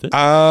believed it?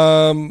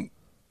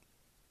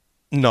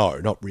 No,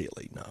 not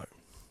really. No.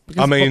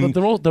 Because, I mean,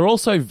 they're all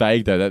so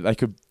vague though that they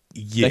could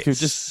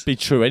just be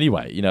true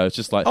anyway. You know, it's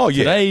just like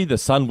today the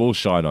sun will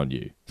shine on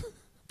you.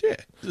 Yeah,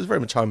 it's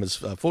very much Homer's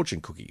fortune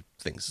cookie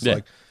things. It's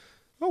like,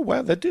 oh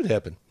wow, that did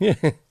happen. Yeah,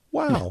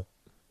 wow.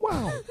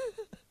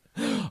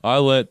 I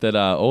learnt that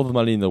all the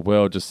money in the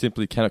world just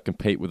simply cannot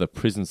compete with a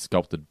prison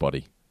sculpted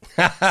body.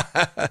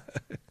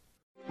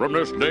 From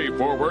this day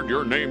forward,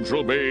 your name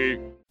shall be...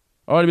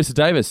 All right, Mr.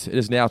 Davis, it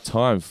is now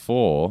time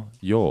for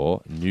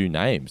your new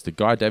names. The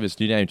Guy Davis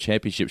New Name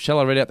Championship. Shall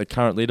I read out the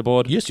current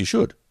leaderboard? Yes, you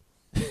should.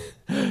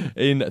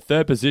 In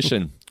third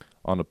position,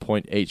 on a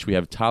point each, we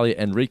have Talia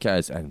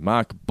Enriquez and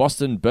Mark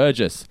Boston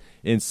Burgess.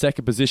 In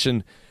second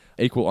position,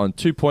 equal on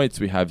 2 points,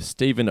 we have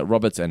Stephen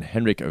Roberts and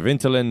Henrik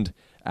Vinterland.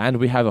 And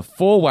we have a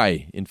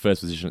 4-way in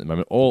first position at the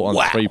moment, all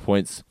on 3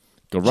 points.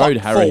 Garode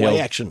Harryhill. 4-way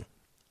action.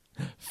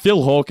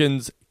 Phil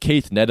Hawkins,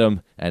 Keith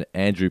Nedham, and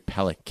Andrew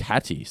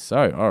Palicatti.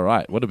 So, all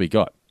right, what have we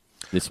got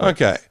this week?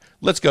 Okay,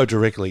 let's go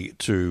directly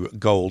to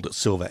gold,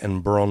 silver,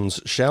 and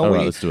bronze, shall we? All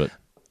right, let's do it.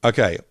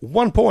 Okay,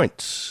 1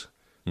 point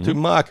to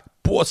Mark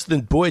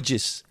Boston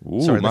Burgess.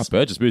 Ooh, Mark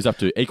Burgess moves up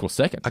to equal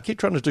second. I keep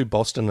trying to do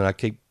Boston, and I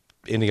keep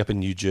ending up in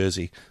New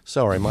Jersey.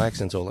 Sorry, my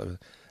accent's all over.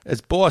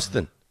 It's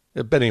Boston.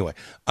 But anyway,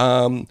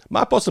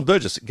 Mark Boston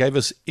Burgess gave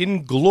us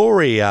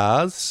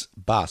Inglorious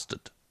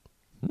Bastard.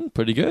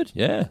 Pretty good,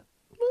 yeah.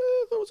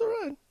 That was all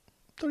right.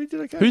 Thought he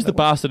did okay. Who's the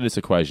bastard in this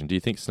equation? Do you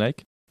think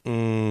Snake?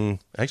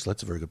 Actually,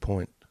 that's a very good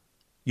point.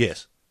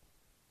 Yes.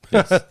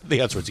 The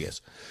answer is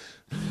yes.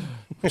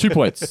 2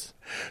 points.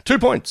 2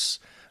 points.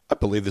 I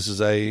believe this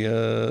is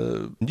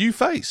a new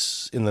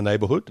face in the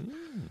neighbourhood.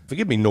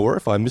 Forgive me, Nora,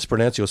 if I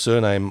mispronounce your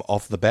surname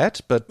off the bat,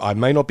 but I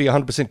may not be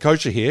 100%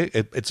 kosher here.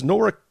 It's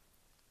Nora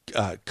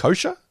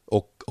Kosher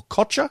or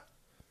Kocher?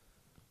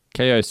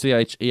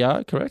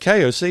 Kocher, correct?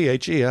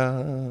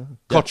 Kocher.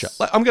 Kocher.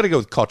 Yes. I'm going to go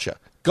with Kocher.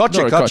 Gotcha,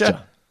 Nora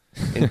Kocher.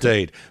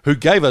 Indeed. Who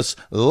gave us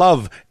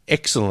Love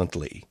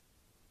Excellently.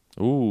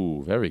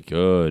 Ooh, very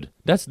good.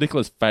 That's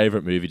Nicola's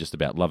favourite movie, just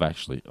about Love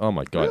Actually. Oh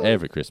my God,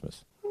 every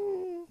Christmas.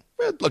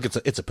 Well, look,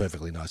 it's a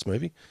perfectly nice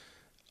movie.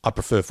 I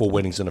prefer Four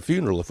Weddings and a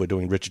Funeral if we're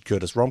doing Richard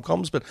Curtis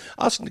rom-coms, but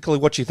ask Nicola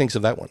what she thinks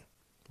of that one.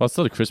 Well, it's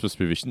not a Christmas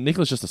movie.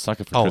 Nicola's just a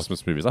sucker for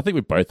Christmas movies. I think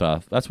we both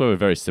are. That's where we're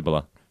very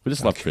similar. We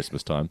just love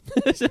Christmas time.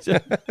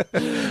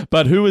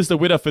 But who is the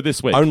winner for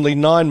this week? Only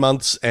 9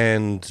 months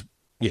and...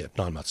 Yeah,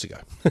 9 months ago.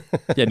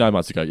 Yeah, 9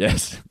 months ago,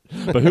 yes.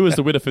 But who is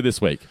the winner for this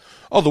week?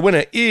 Oh, the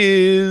winner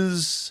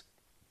is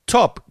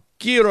Top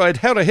Gear Ride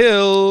How to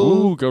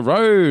Hill. Ooh,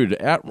 Garode,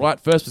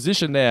 outright first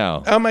position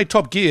now. Our mate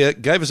Top Gear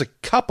gave us a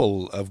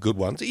couple of good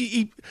ones.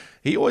 He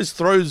always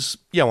throws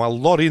a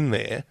lot in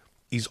there.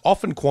 He's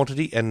often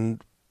quantity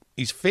and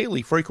he's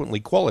fairly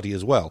frequently quality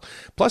as well.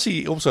 Plus,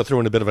 he also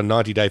threw in a bit of a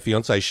 90-Day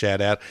Fiancé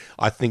shout-out,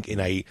 I think, in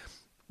a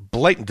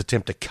blatant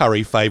attempt to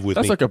curry favour with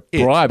That's me. That's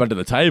like a bribe under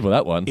the table,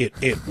 that one.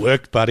 It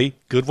worked, buddy.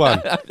 Good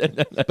one.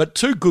 But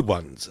 2 good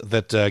ones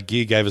that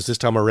Gear gave us this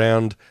time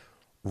around.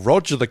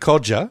 Roger the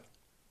Codger.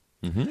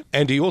 Mm-hmm.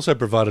 And he also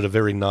provided a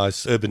very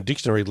nice Urban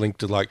Dictionary link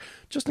to,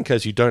 just in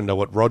case you don't know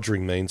what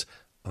rogering means,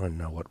 I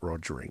know what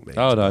rogering means,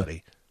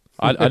 buddy.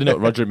 I didn't know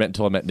what rogering meant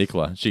until I met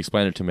Nicola. She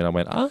explained it to me and I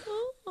went, wow.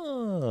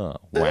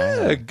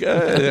 A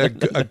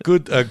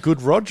good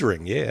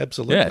rogering, yeah,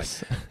 absolutely.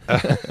 Yes.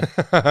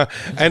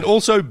 And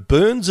also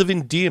Burns of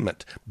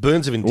Endearment.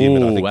 Burns of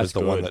Endearment, I think, was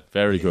the one that...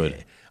 Very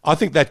good. I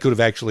think that could have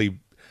actually...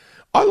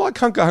 I like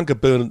Hunka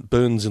Hunka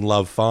Burns in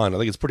Love fine. I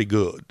think it's pretty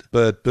good.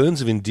 But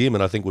Burns of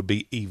Endearment, I think, would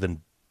be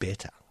even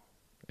better.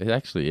 It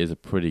actually is a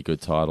pretty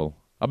good title.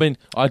 I mean,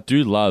 I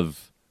do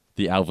love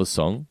the Elvis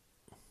song,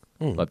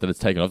 like that it's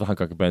taken off the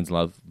Hancock Burns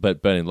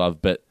Burning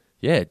Love. But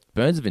yeah,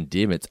 Burns of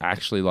Endearment's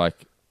actually like,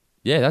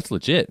 yeah, that's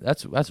legit.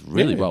 That's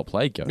really well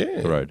played,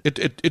 The Road.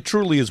 It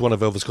truly is one of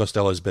Elvis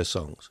Costello's best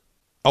songs.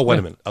 Oh, wait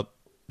a minute.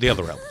 The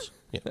other Elvis.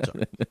 Yeah,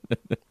 sorry.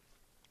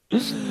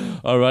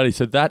 Alrighty,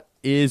 so that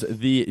is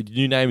the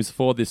new names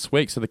for this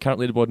week. So the current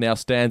leaderboard now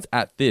stands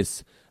at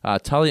this.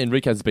 Talia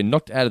Enriquez has been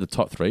knocked out of the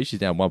top 3. She's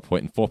down 1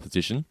 point in 4th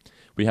position.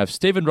 We have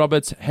Stephen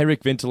Roberts,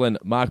 Henrik Vinterland,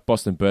 Mark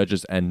Boston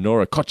Burgess, and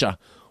Nora Kocha,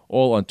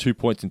 all on 2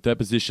 points in 3rd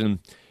position.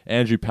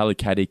 Andrew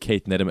Palicati,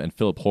 Keith Nedham, and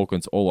Philip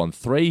Hawkins all on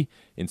 3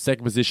 in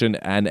 2nd position.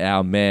 And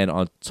our man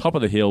on top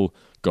of the hill,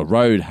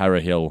 Garode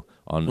Harahill,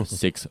 on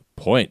 6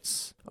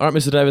 points. All right,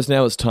 Mr. Davis,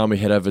 now it's time we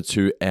head over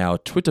to our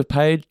Twitter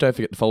page. Don't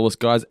forget to follow us,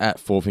 guys, at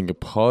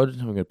FourFingerPod.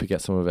 I'm going to pick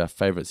out some of our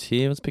favourites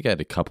here. Let's pick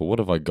out a couple. What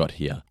have I got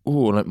here?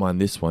 Oh, I don't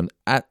mind this one.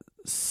 At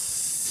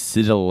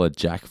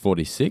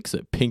CidillaJack46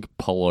 at Pink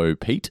Polo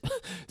Pete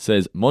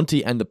says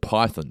Monty and the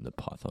Python. The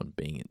Python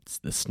being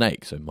the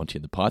snake. So Monty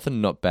and the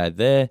Python, not bad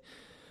there.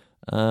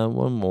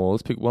 One more.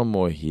 Let's pick one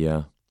more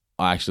here.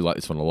 I actually like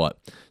this one a lot.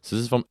 So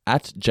this is from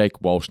at Jake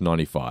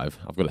Walsh95.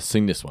 I've got to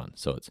sing this one.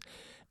 So it's,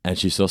 and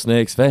she saw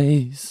Snake's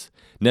face.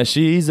 Now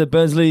she's a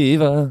Burns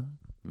lever.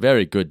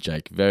 Very good,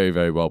 Jake. Very,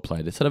 very well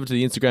played. Let's head over to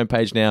the Instagram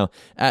page now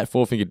at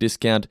Four Finger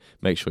Discount.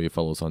 Make sure you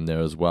follow us on there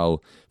as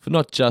well for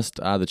not just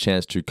the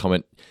chance to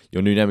comment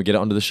your new name and get it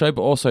onto the show,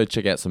 but also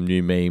check out some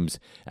new memes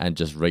and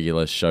just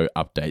regular show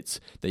updates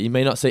that you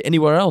may not see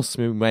anywhere else.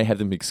 We may have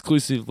them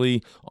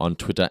exclusively on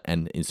Twitter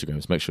and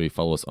Instagram. So make sure you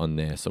follow us on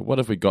there. So what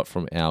have we got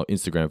from our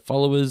Instagram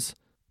followers?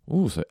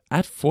 Ooh, so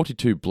at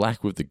 42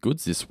 Black with the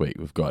goods this week,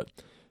 we've got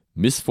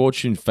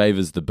Misfortune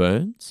Favors the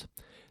Burns.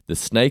 The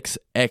Snakes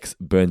X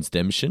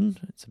Burnsdemption.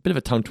 It's a bit of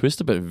a tongue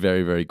twister, but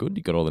very, very good.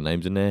 You got all the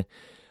names in there.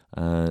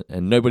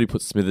 And Nobody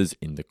Put Smithers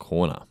in the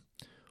Corner.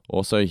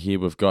 Also here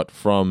we've got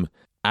from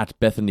at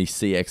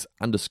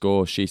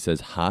BethanyCX_. She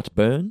says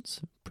Heartburns.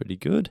 Pretty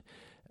good.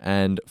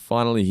 And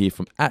finally here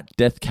from at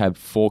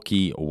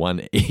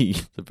DeathCab4Key1E.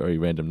 It's a very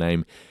random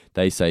name.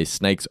 They say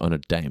Snakes on a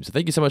Dame. So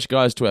thank you so much,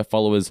 guys, to our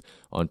followers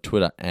on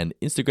Twitter and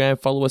Instagram.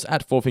 Follow us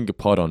at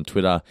FourFingerPod on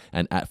Twitter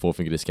and at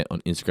FourFingerDiscount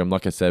on Instagram.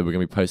 Like I said, we're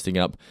going to be posting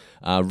up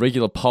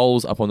regular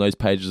polls up on those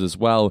pages as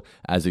well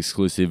as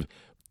exclusive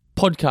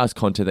podcast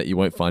content that you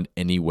won't find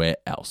anywhere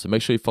else. So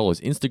make sure you follow us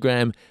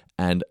Instagram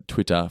and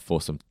Twitter for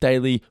some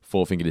daily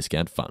Four Finger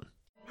Discount fun.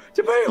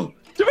 Jamil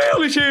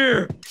is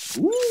here!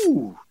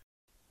 Ooh!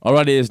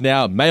 Alright, it is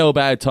now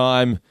mailbag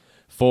time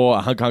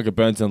for Hunker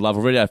Burns and Love.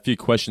 I've already had a few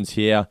questions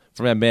here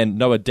from our man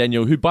Noah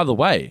Daniel, who, by the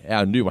way,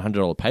 our new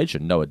 $100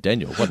 patron, Noah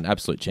Daniel. What an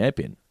absolute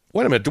champion.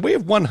 Wait a minute, do we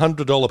have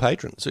 $100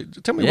 patrons? So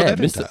tell me what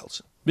that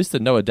entails. Mr.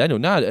 Noah Daniel.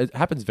 No, it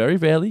happens very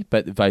rarely,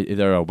 but if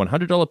they're a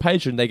 $100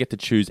 patron, they get to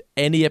choose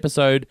any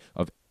episode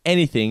of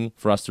anything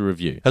for us to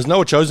review. Has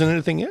Noah chosen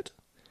anything yet?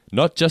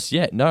 Not just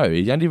yet, no.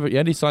 He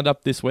only signed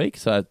up this week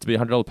to be a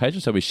 $100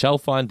 patron, so we shall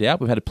find out.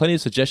 We've had plenty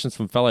of suggestions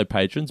from fellow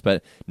patrons,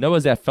 but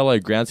Noah's our fellow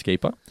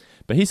groundskeeper.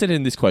 But he sent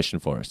in this question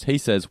for us. He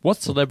says, what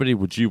celebrity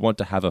would you want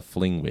to have a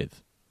fling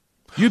with?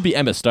 You'd be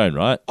Emma Stone,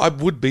 right? I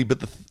would be,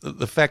 but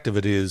the fact of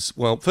it is,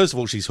 well, first of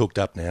all, she's hooked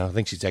up now. I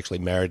think she's actually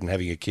married and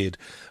having a kid.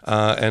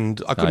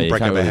 And I couldn't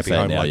break up a happy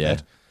home like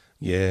that.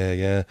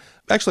 Yeah.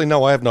 Actually,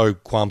 no, I have no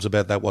qualms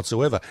about that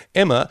whatsoever.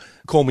 Emma,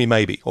 call me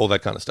maybe, all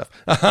that kind of stuff.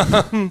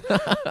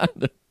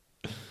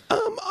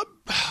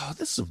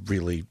 This is a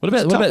really What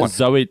about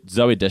Zoe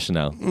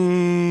Deschanel?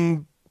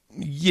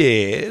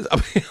 Yeah,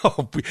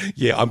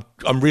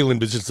 I'm real in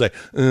business to say.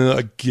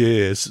 I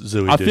guess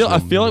Zoe. I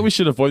feel like we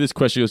should avoid this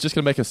question. It was just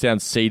going to make us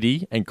sound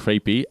seedy and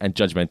creepy and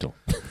judgmental.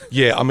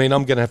 Yeah, I mean,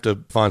 I'm going to have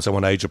to find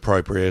someone age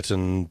appropriate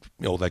and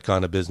all that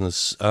kind of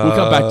business.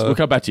 We'll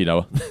come back to you,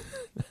 Noah.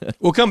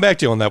 We'll come back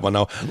to you on that one,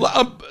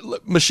 Noah.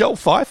 Michelle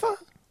Pfeiffer,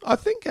 I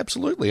think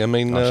absolutely. I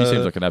mean, she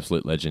seems like an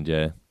absolute legend.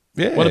 Yeah.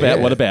 Yeah.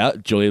 What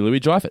about Julia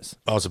Louis-Dreyfus?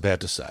 I was about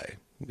to say.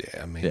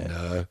 Yeah, I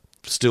mean.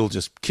 Still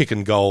just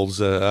kicking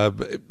goals,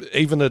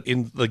 even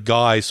in the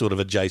guy sort of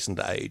adjacent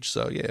age.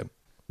 So, yeah.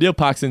 Neil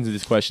Parks into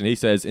this question. He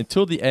says,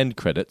 until the end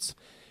credits,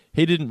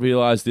 he didn't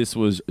realise this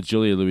was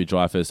Julia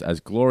Louis-Dreyfus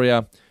as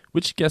Gloria.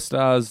 Which guest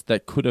stars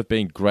that could have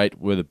been great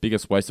were the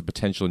biggest waste of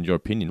potential in your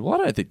opinion? Well,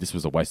 I don't think this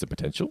was a waste of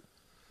potential.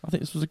 I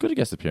think this was a good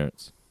guest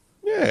appearance.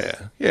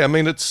 Yeah. I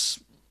mean,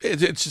 it's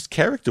just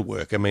character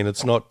work. I mean,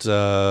 it's not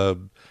her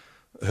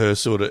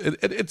sort of...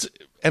 It's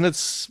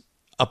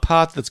a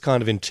part that's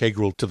kind of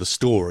integral to the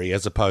story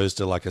as opposed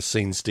to like a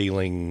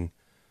scene-stealing...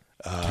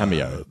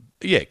 cameo.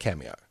 Yeah,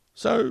 cameo.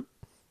 So,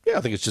 yeah,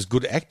 I think it's just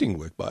good acting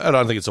work. But I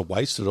don't think it's a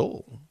waste at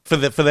all. For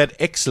that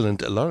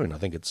excellent alone, I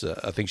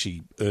think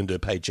she earned her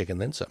paycheck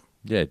and then some.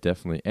 Yeah,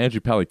 definitely.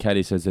 Andrew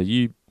Palicati says, are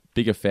you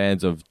bigger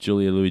fans of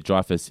Julia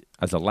Louis-Dreyfus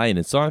as Elaine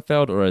in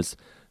Seinfeld or as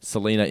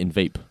Selena in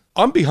Veep?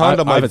 I'm behind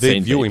on my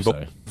Veep viewing,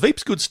 but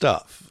Veep's good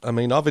stuff. I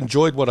mean, I've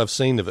enjoyed what I've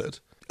seen of it.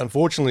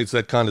 Unfortunately, it's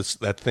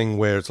that thing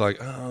where it's like,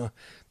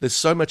 there's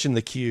so much in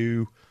the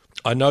queue.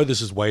 I know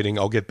this is waiting.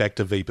 I'll get back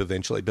to Veep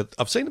eventually. But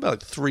I've seen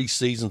about 3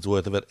 seasons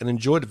worth of it and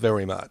enjoyed it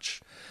very much.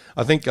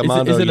 I think Is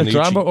Armando it a Iannucci-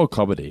 drama or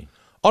comedy?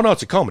 Oh, no,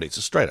 it's a comedy. It's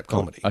a straight-up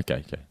comedy.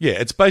 Okay. Yeah,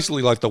 it's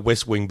basically like The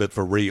West Wing, but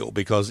for real,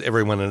 because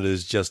everyone in it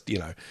is just,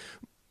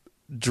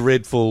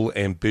 dreadful,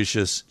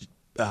 ambitious,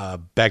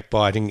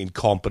 backbiting,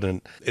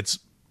 incompetent. It's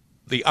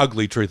the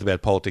ugly truth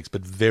about politics,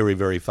 but very,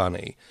 very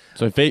funny.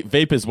 So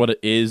Veep is what it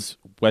is.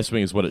 West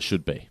Wing is what it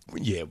should be.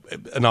 Yeah,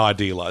 an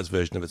idealized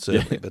version of it,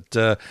 certainly.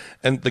 But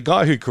and the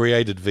guy who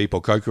created Veep,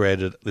 or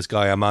co-created it, this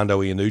guy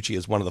Armando Iannucci,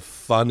 is one of the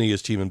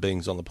funniest human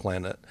beings on the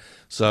planet.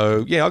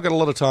 So, yeah, I've got a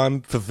lot of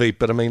time for Veep,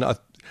 but I mean,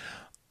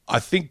 I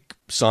think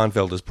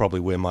Seinfeld is probably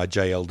where my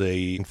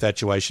JLD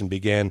infatuation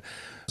began.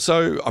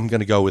 So I'm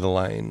going to go with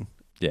Elaine.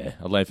 Yeah,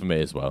 Elaine for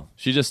me as well.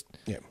 She's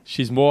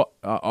more...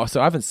 so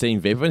I haven't seen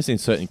Veep. I've only seen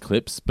certain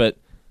clips, but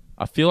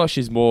I feel like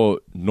she's more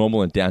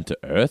normal and down to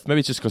earth. Maybe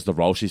it's just because the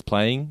role she's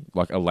playing,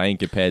 like Elaine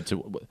compared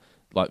to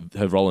like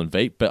her role in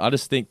Veep. But I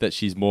just think that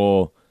she's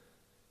more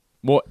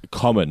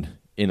common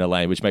in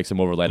Elaine, which makes her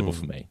more relatable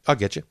for me. I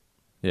get you.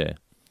 Yeah.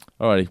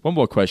 Alrighty, one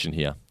more question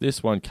here.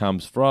 This one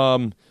comes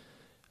from...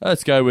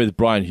 Let's go with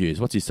Brian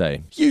Hughes. What's he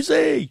saying?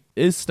 Hughesy!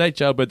 Is Snake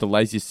Jailbird the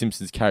laziest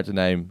Simpsons character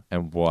name,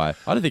 and why?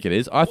 I don't think it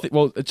is. I think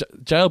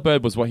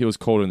Jailbird was what he was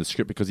called in the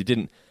script because he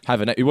didn't have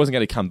a name. He wasn't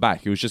going to come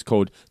back. He was just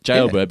called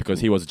Jailbird because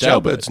he was a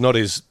jailbird.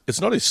 Jailbird's it's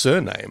not his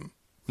surname.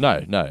 No.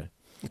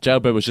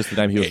 Jailbird was just the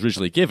name he was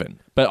originally given.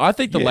 But I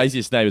think the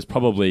laziest name is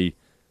probably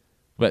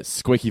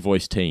Squeaky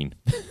Voice Teen.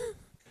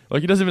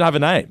 Like he doesn't even have a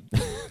name.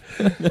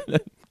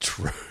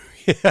 True.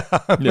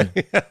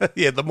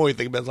 Yeah, the more you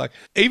think about it, it's like,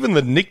 even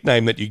the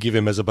nickname that you give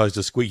him as opposed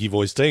to Squeaky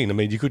Voice Teen, I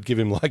mean, you could give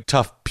him like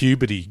Tough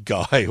Puberty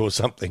Guy or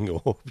something,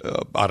 or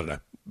I don't know.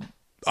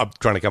 I'm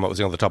trying to come up with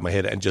something on the top of my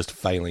head and just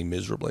failing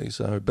miserably.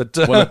 So, but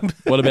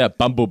what about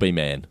Bumblebee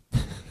Man?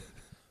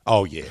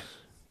 Oh yeah,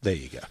 there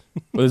you go.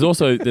 Well,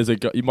 there's a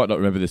guy, you might not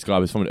remember this guy,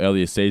 but it's from an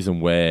earlier season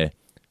where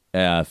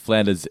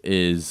Flanders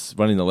is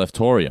running the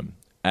Leftorium,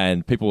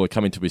 and people are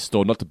coming to his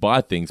store not to buy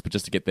things, but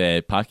just to get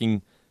their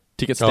parking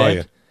ticket stamped. Oh,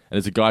 yeah. And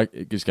there's a guy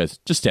who just goes,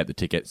 just stamp the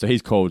ticket. So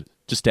he's called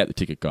Just Stamp the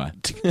Ticket Guy.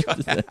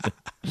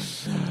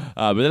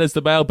 But then it's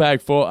the mailbag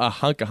for a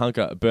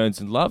Hunker Burns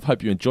and Love.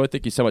 Hope you enjoyed.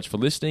 Thank you so much for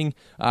listening.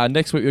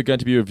 Next week, we're going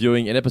to be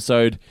reviewing an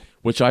episode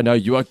which I know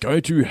you are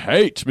going to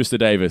hate, Mr.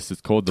 Davis.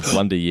 It's called The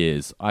Blunder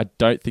Years. I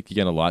don't think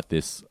you're going to like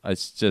this.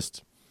 It's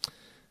just,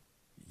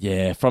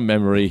 from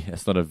memory,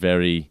 it's not a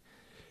very...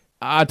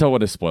 I don't want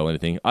to spoil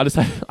anything. I just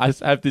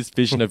have this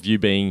vision of you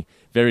being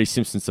very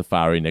Simpson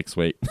Safari next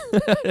week.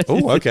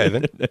 Oh, okay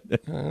then.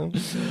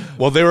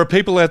 Well, there are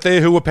people out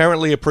there who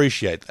apparently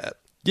appreciate that.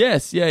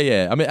 Yes,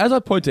 yeah. I mean, as I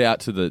pointed out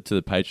to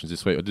the patrons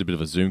this week, I did a bit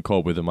of a Zoom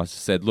call with them. I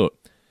said,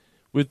 look,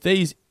 with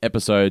these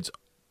episodes,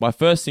 my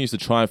first thing is to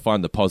try and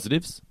find the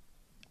positives,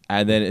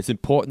 and then it's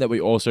important that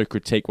we also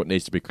critique what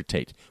needs to be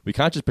critiqued. We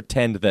can't just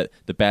pretend that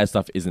the bad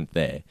stuff isn't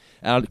there.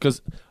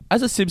 Because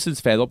as a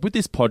Simpsons fan, with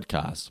this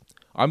podcast,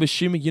 I'm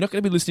assuming you're not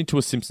going to be listening to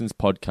a Simpsons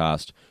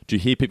podcast to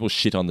hear people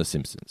shit on The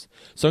Simpsons.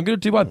 So I'm going to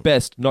do my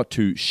best not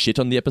to shit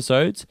on the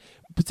episodes,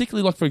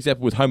 particularly like, for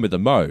example, with Homer the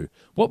Mo.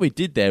 What we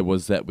did there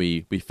was that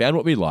we found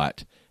what we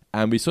liked,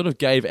 and we sort of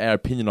gave our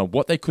opinion on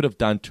what they could have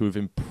done to have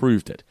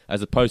improved it,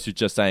 as opposed to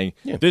just saying,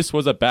 this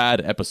was a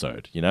bad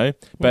episode,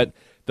 But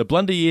the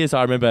Blunder Years,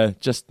 I remember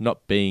just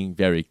not being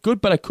very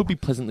good, but I could be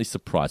pleasantly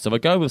surprised. So if I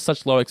go with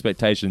such low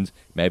expectations,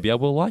 maybe I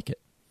will like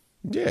it.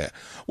 Yeah.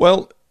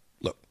 Well...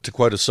 Look, to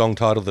quote a song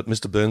title that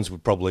Mr. Burns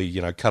would probably,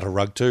 cut a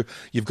rug to,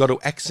 you've got to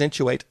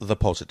accentuate the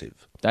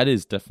positive. That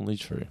is definitely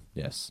true,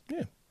 yes.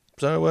 Yeah.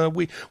 So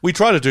we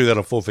try to do that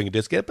on Four Finger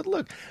Disc Out, but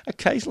look,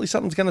 occasionally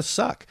something's going to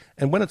suck.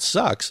 And when it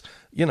sucks,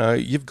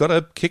 you've got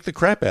to kick the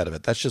crap out of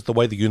it. That's just the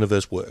way the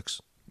universe works.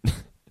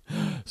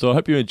 So I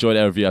hope you enjoyed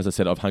our review, as I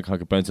said, of Hunker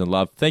Burns and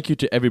Love. Thank you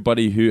to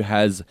everybody who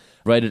has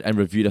rated and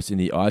reviewed us in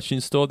the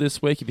iTunes store this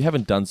week. If you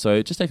haven't done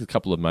so, just take a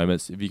couple of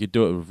moments. If you could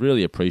do it, we'd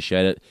really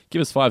appreciate it. Give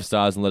us 5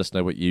 stars and let us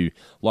know what you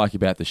like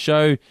about the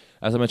show.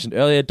 As I mentioned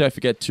earlier, don't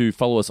forget to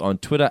follow us on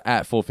Twitter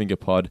at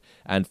FourFingerPod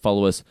and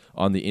follow us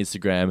on the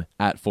Instagram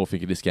at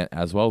FourFingerDiscount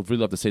as well.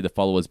 Really love to see the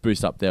followers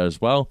boost up there as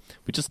well.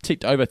 We just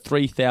ticked over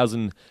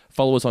 3,000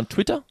 followers on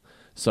Twitter.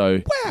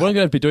 So what I'm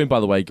going to be doing, by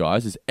the way,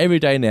 guys, is every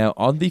day now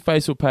on the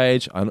Facebook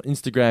page, on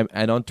Instagram,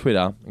 and on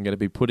Twitter, I'm going to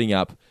be putting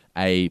up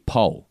a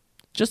poll.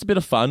 Just a bit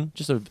of fun,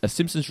 just a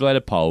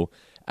Simpsons-related poll,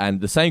 and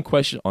the same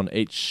question on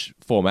each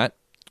format.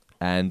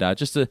 And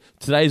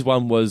today's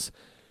one was,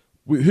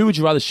 who would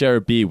you rather share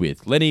a beer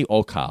with, Lenny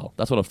or Carl?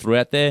 That's what I threw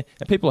out there,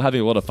 and people are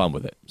having a lot of fun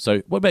with it.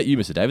 So what about you,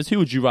 Mr. Davis? Who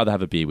would you rather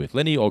have a beer with,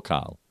 Lenny or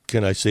Carl?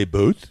 Can I say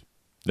both?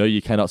 No,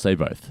 you cannot say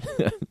both.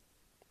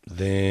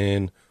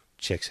 Then...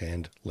 Check's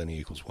hand, Lenny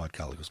equals white,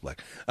 Carl equals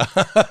black.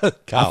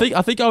 Carl.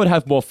 I think I would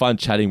have more fun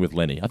chatting with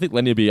Lenny. I think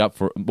Lenny would be up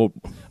for more.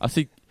 I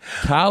think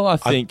Carl,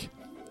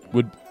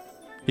 would.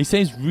 He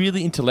seems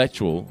really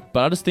intellectual,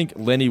 but I just think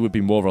Lenny would be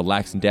more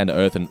relaxed and down to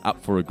earth and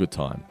up for a good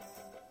time.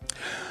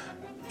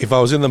 If I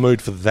was in the mood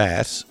for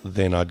that,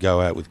 then I'd go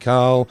out with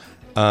Carl.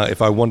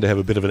 If I wanted to have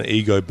a bit of an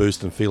ego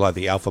boost and feel like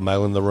the alpha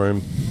male in the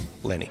room,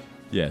 Lenny.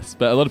 Yes,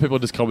 but a lot of people are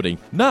just commenting,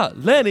 nah,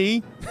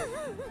 Lenny.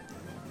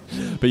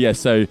 But yeah,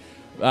 so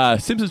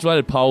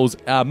Simpsons-related polls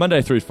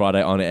Monday through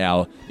Friday on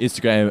our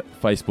Instagram,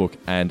 Facebook,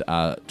 and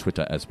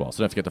Twitter as well.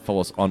 So don't forget to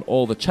follow us on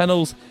all the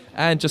channels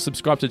and just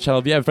subscribe to the channel.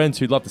 If you have friends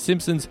who love The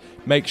Simpsons,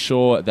 make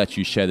sure that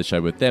you share the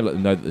show with them. Let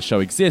them know that the show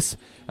exists,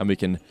 and we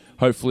can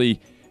hopefully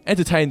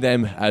entertain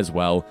them as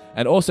well.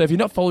 And also, if you're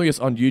not following us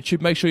on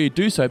YouTube, make sure you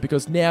do so,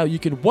 because now you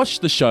can watch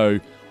the show,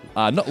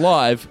 not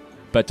live,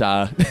 but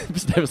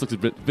Mr. Davis looks a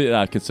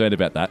bit concerned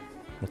about that.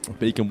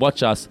 But you can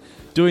watch us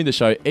doing the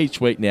show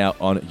each week now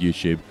on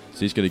YouTube.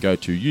 So you're just going to go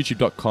to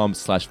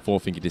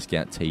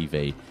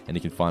youtube.com/4fingerdiscounttv, and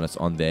you can find us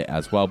on there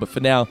as well. But for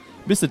now,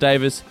 Mr.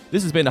 Davis,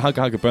 this has been a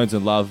Hunker Burns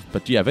and Love,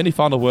 but do you have any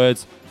final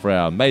words for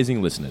our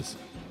amazing listeners?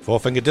 4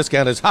 Finger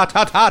Discount is hot,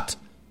 hot, hot!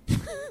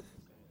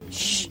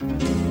 Shh.